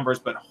great numbers,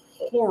 but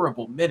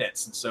horrible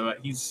minutes, and so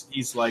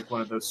he's like one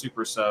of those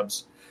super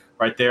subs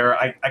right there.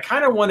 I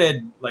kind of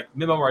wanted like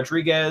Memo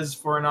Rodriguez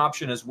for an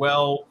option as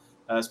well.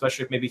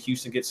 Especially if maybe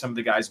Houston gets some of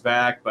the guys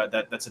back, but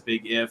that's a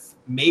big if.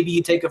 Maybe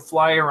you take a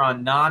flyer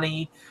on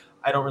Nani.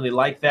 I don't really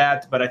like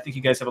that, but I think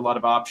you guys have a lot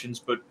of options.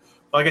 But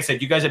like I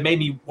said, you guys have made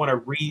me want to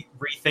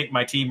rethink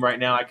my team right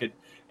now. I could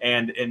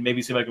and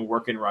maybe see if I can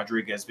work in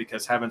Rodriguez,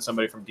 because having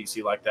somebody from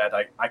DC like that,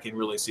 I can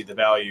really see the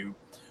value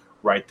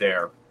right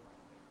there.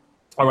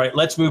 All right,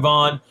 let's move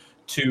on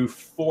to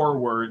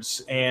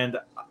forwards, and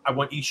I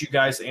want each of you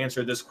guys to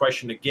answer this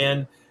question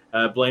again.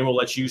 Blaine, we'll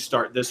let you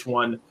start this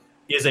one.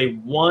 Is a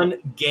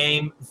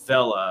one-game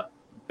Vela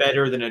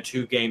better than a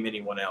two-game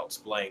anyone else?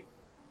 Blaine?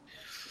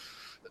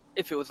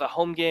 If it was a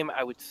home game,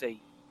 I would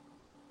say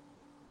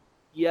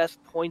yes,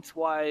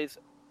 points-wise,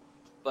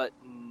 but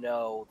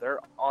no. They're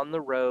on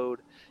the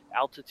road.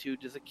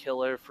 Altitude is a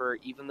killer for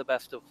even the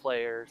best of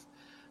players.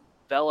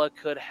 Vela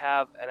could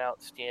have an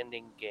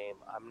outstanding game.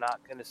 I'm not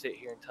going to sit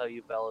here and tell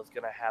you Vela's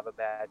going to have a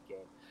bad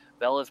game.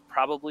 Vela's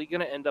probably going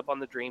to end up on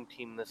the dream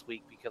team this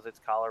week because it's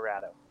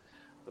Colorado.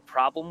 The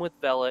problem with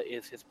Vela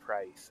is his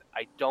price.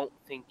 I don't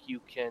think you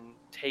can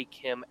take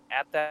him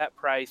at that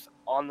price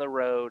on the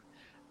road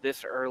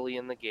this early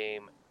in the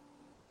game.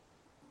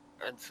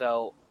 And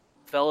so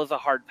Vela's a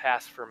hard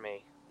pass for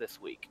me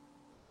this week.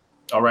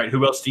 All right.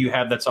 Who else do you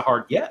have that's a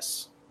hard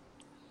yes?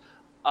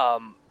 I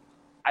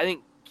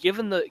think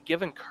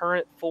given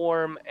current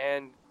form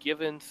and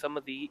given some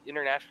of the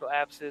international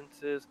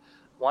absences,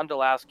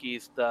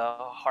 Wondolowski's the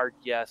hard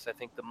yes. I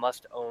think the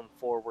must-own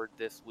forward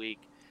this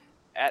week.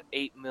 At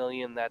 $8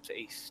 million, that's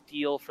a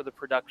steal for the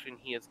production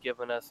he has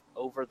given us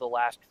over the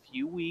last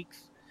few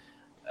weeks.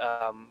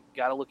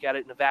 Got to look at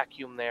it in a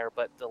vacuum there,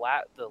 but the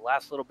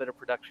last little bit of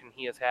production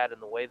he has had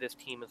and the way this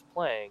team is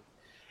playing,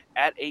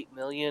 at $8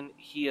 million,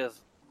 he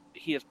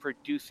is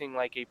producing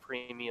like a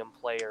premium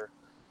player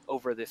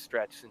over this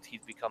stretch since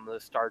he's become the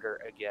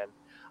starter again.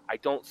 I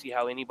don't see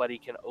how anybody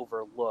can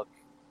overlook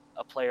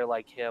a player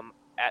like him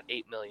at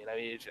 $8 million. I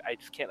mean, I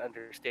just can't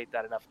understate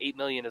that enough. $8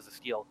 million is a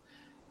steal.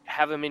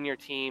 Have him in your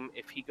team.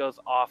 If he goes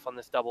off on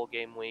this double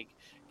game week,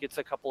 gets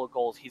a couple of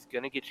goals, he's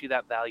going to get you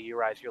that value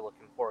rise you're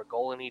looking for. A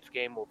goal in each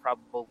game will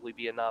probably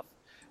be enough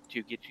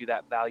to get you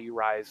that value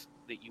rise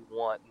that you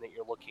want and that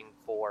you're looking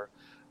for.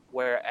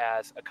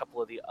 Whereas a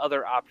couple of the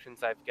other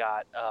options I've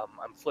got,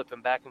 I'm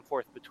flipping back and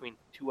forth between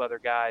two other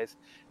guys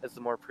as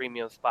the more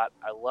premium spot.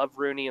 I love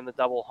Rooney in the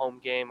double home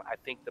game. I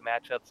think the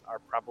matchups are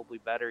probably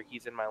better.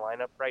 He's in my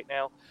lineup right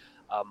now.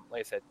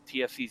 Like I said,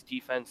 TFC's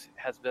defense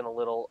has been a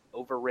little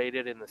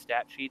overrated in the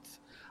stat sheets.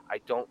 I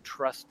don't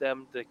trust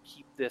them to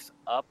keep this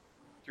up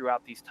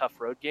throughout these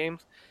tough road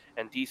games.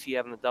 And DC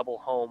having the double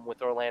home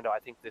with Orlando, I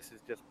think this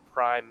is just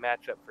prime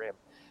matchup for him.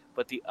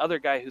 But the other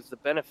guy who's the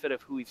benefit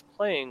of who he's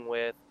playing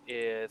with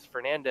is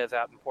Fernandez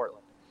out in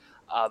Portland.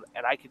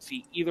 And I could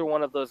see either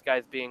one of those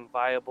guys being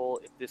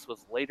viable. If this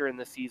was later in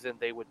the season,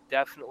 they would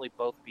definitely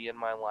both be in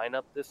my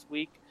lineup this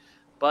week.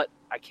 But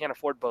I can't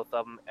afford both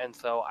of them, and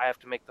so I have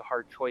to make the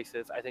hard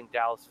choices. I think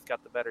Dallas has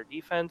got the better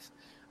defense.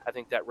 I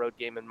think that road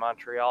game in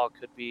Montreal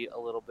could be a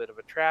little bit of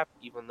a trap,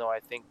 even though I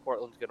think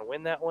Portland's going to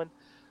win that one.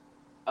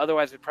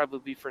 Otherwise, it'd probably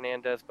be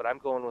Fernandez, but I'm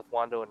going with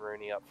Wando and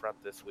Rooney up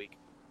front this week.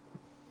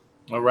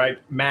 All right.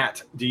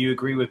 Matt, do you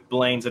agree with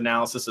Blaine's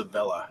analysis of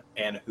Vela,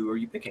 and who are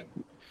you picking?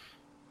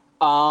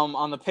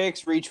 On the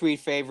picks, retweet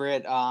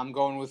favorite, I'm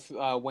going with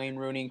Wayne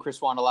Rooney and Chris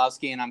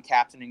Wondolowski, and I'm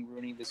captaining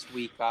Rooney this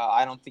week.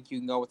 I don't think you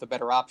can go with a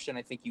better option.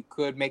 I think you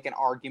could make an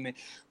argument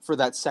for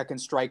that second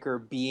striker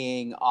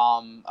being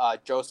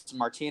Joseph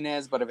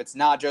Martinez, but if it's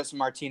not Joseph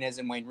Martinez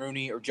and Wayne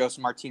Rooney or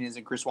Joseph Martinez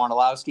and Chris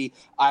Wondolowski,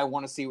 I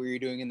want to see what you're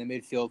doing in the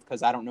midfield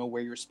because I don't know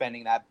where you're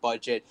spending that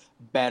budget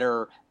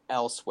better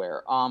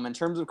elsewhere. In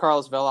terms of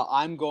Carlos Vela,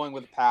 I'm going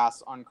with a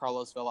pass on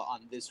Carlos Vela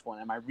on this one.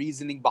 And my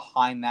reasoning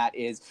behind that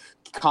is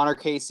Connor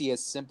Casey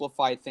has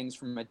simplified things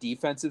from a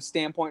defensive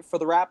standpoint for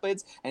the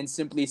Rapids and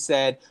simply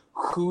said,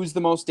 who's the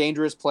most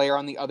dangerous player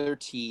on the other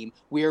team?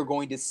 We are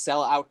going to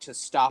sell out to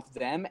stop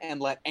them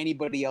and let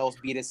anybody else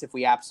beat us if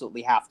we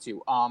absolutely have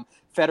to.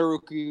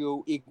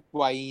 Federico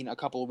Higuain a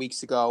couple of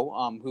weeks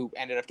ago, who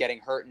ended up getting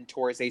hurt and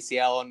tore his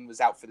ACL and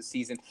was out for the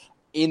season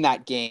in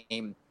that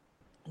game,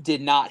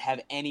 did not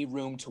have any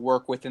room to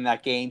work with in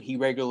that game. He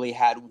regularly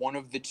had one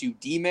of the two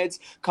D-mids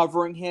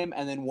covering him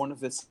and then one of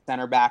the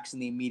center backs in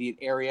the immediate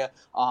area.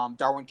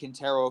 Darwin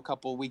Quintero a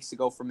couple of weeks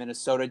ago from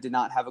Minnesota did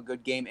not have a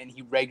good game, and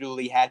he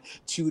regularly had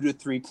 2 to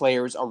 3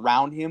 players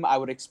around him. I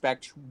would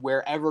expect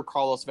wherever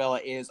Carlos Vela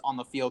is on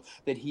the field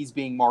that he's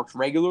being marked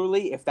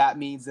regularly. If that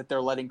means that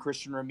they're letting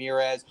Christian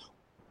Ramirez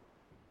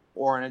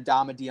or an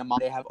Adama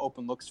Diamante have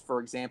open looks, for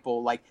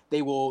example,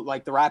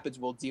 the Rapids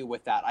will deal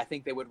with that. I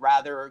think they would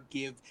rather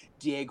give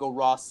Diego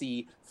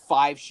Rossi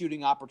 5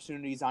 shooting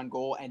opportunities on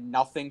goal and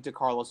nothing to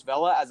Carlos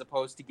Vela, as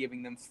opposed to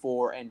giving them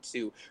 4 and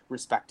 2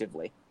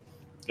 respectively.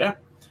 Yeah,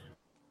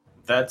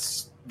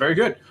 that's very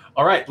good.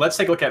 All right, let's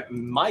take a look at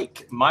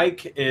Mike.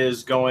 Mike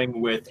is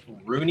going with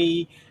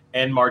Rooney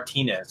and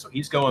Martinez, so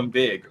he's going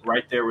big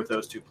right there with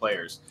those 2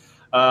 players.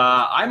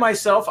 I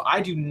myself,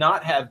 I do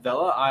not have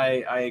Vela.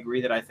 I agree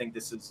that I think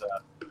this is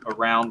a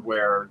round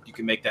where you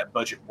can make that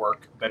budget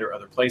work better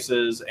other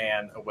places,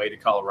 and away to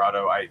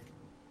Colorado. I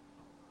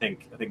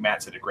think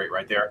Matt said it great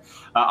right there.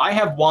 I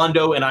have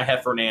Wando and I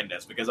have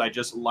Fernandez because I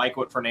just like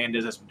what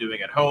Fernandez has been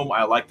doing at home.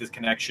 I like this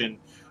connection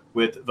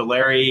with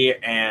Valeri,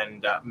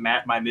 and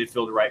Matt, my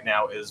midfielder right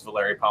now is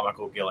Valeri,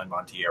 Pamacle, Gil, and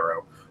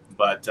Monteiro.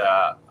 But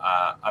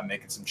I'm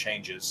making some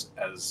changes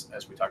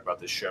as we talk about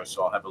this show,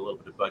 so I'll have a little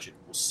bit of budget.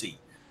 We'll see.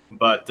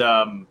 But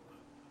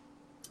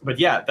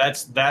yeah,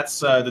 that's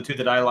the 2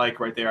 that I like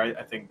right there.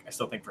 I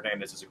still think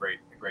Fernandez is a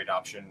great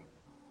option.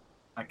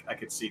 I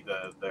could see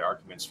the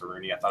arguments for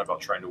Rooney. I thought about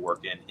trying to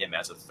work in him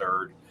as a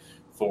third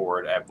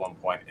forward at one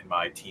point in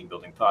my team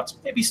building thoughts.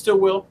 Maybe still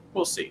will.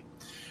 We'll see.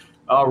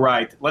 All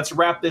right, let's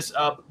wrap this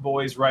up,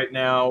 boys, right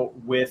now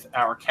with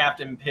our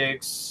captain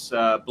picks.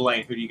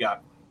 Blaine, who do you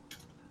got?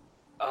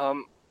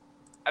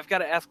 I've got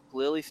to ask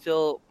Lily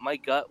still. My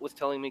gut was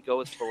telling me go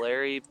with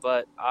Valeri,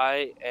 but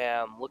I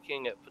am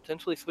looking at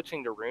potentially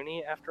switching to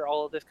Rooney after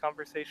all of this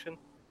conversation.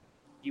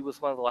 He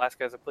was one of the last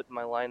guys I put in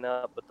my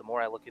lineup, but the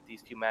more I look at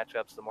these 2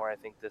 matchups, the more I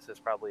think this is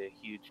probably a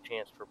huge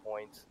chance for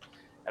points.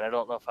 And I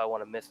don't know if I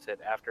want to miss it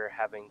after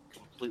having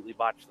completely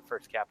botched the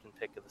first captain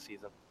pick of the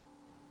season.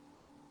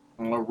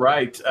 All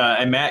right.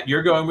 And Matt,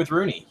 you're going with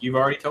Rooney. You've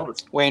already told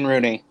us. Wayne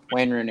Rooney.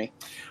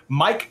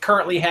 Mike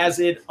currently has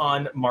it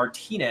on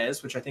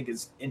Martinez, which I think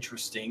is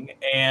interesting.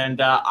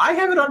 And I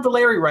have it on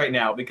Valeri right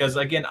now because,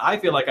 again, I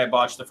feel like I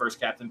botched the first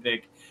captain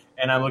pick,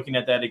 and I'm looking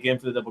at that again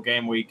for the double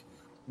game week.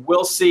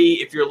 We'll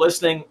see. If you're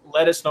listening,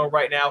 let us know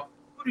right now.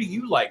 Who do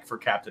you like for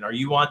captain? Are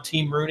you on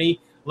Team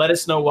Rooney? Let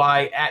us know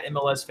why at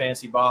MLS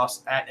Fantasy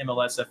Boss, at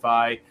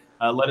MLSFI.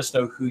 Let us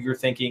know who you're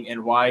thinking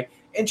and why.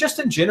 And just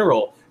in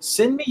general,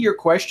 send me your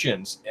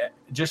questions.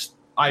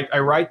 I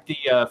write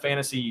the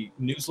fantasy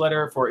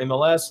newsletter for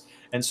MLS,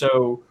 and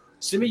so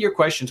send me your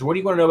questions. What do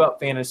you want to know about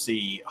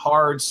fantasy?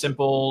 Hard,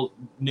 simple,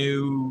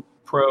 new,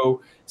 pro?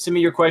 Send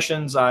me your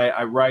questions.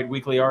 I write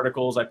weekly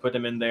articles. I put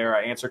them in there.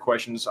 I answer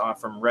questions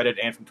from Reddit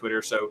and from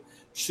Twitter. So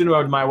send them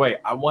out my way.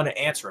 I want to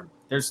answer them.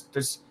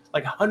 There's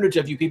like hundreds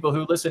of you people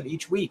who listen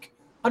each week.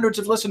 Hundreds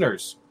of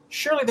listeners.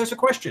 Surely there's a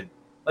question.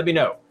 Let me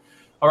know.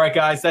 All right,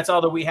 guys, that's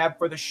all that we have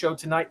for the show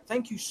tonight.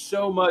 Thank you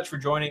so much for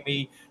joining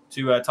me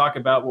to talk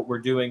about what we're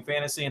doing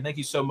fantasy, and thank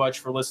you so much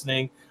for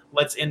listening.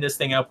 Let's end this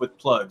thing up with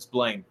plugs.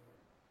 Blaine.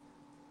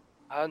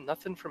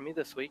 Nothing from me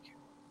this week.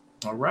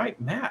 All right,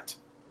 Matt.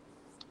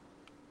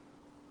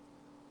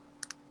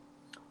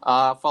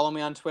 Follow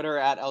me on Twitter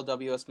at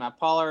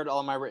LWSMattPollard.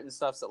 All of my written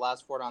stuff's at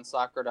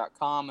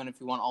lastwordonsoccer.com. And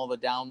if you want all the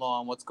down low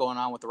on what's going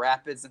on with the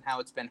Rapids and how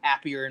it's been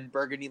happier in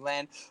Burgundy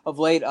land of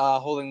late,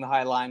 holding the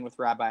high line with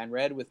Rabbi and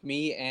Red with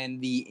me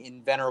and the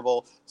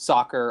invenerable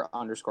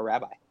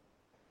soccer_Rabbi.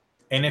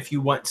 And if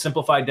you want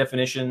simplified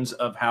definitions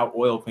of how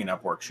oil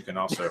cleanup works, you can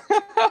also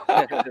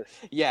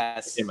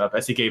yes, him up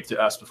as he gave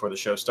to us before the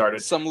show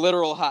started. Some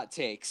literal hot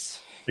takes.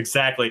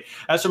 Exactly.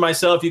 As for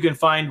myself, you can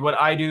find what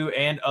I do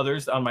and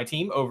others on my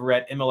team over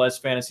at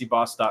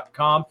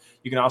MLSFantasyBoss.com.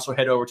 You can also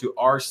head over to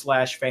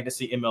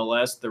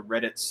r/FantasyMLS, the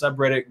Reddit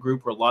subreddit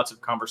group where lots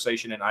of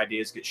conversation and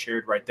ideas get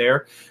shared right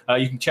there.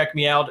 You can check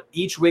me out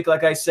each week,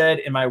 like I said,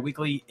 in my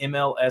weekly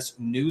MLS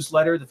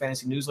newsletter, the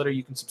fantasy newsletter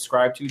you can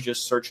subscribe to.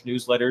 Just search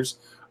newsletters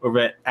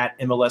over at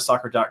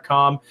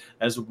MLSsoccer.com,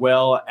 as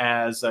well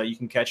as you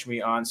can catch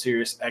me on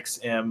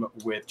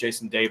SiriusXM with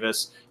Jason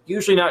Davis.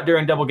 Usually not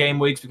during double game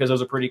weeks because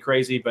those are pretty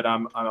crazy, but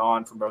I'm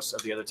on for most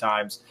of the other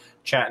times,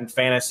 chatting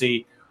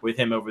fantasy with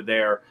him over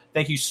there.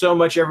 Thank you so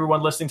much,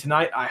 everyone listening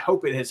tonight. I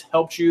hope it has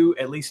helped you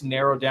at least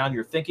narrow down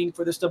your thinking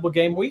for this double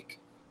game week.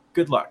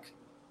 Good luck.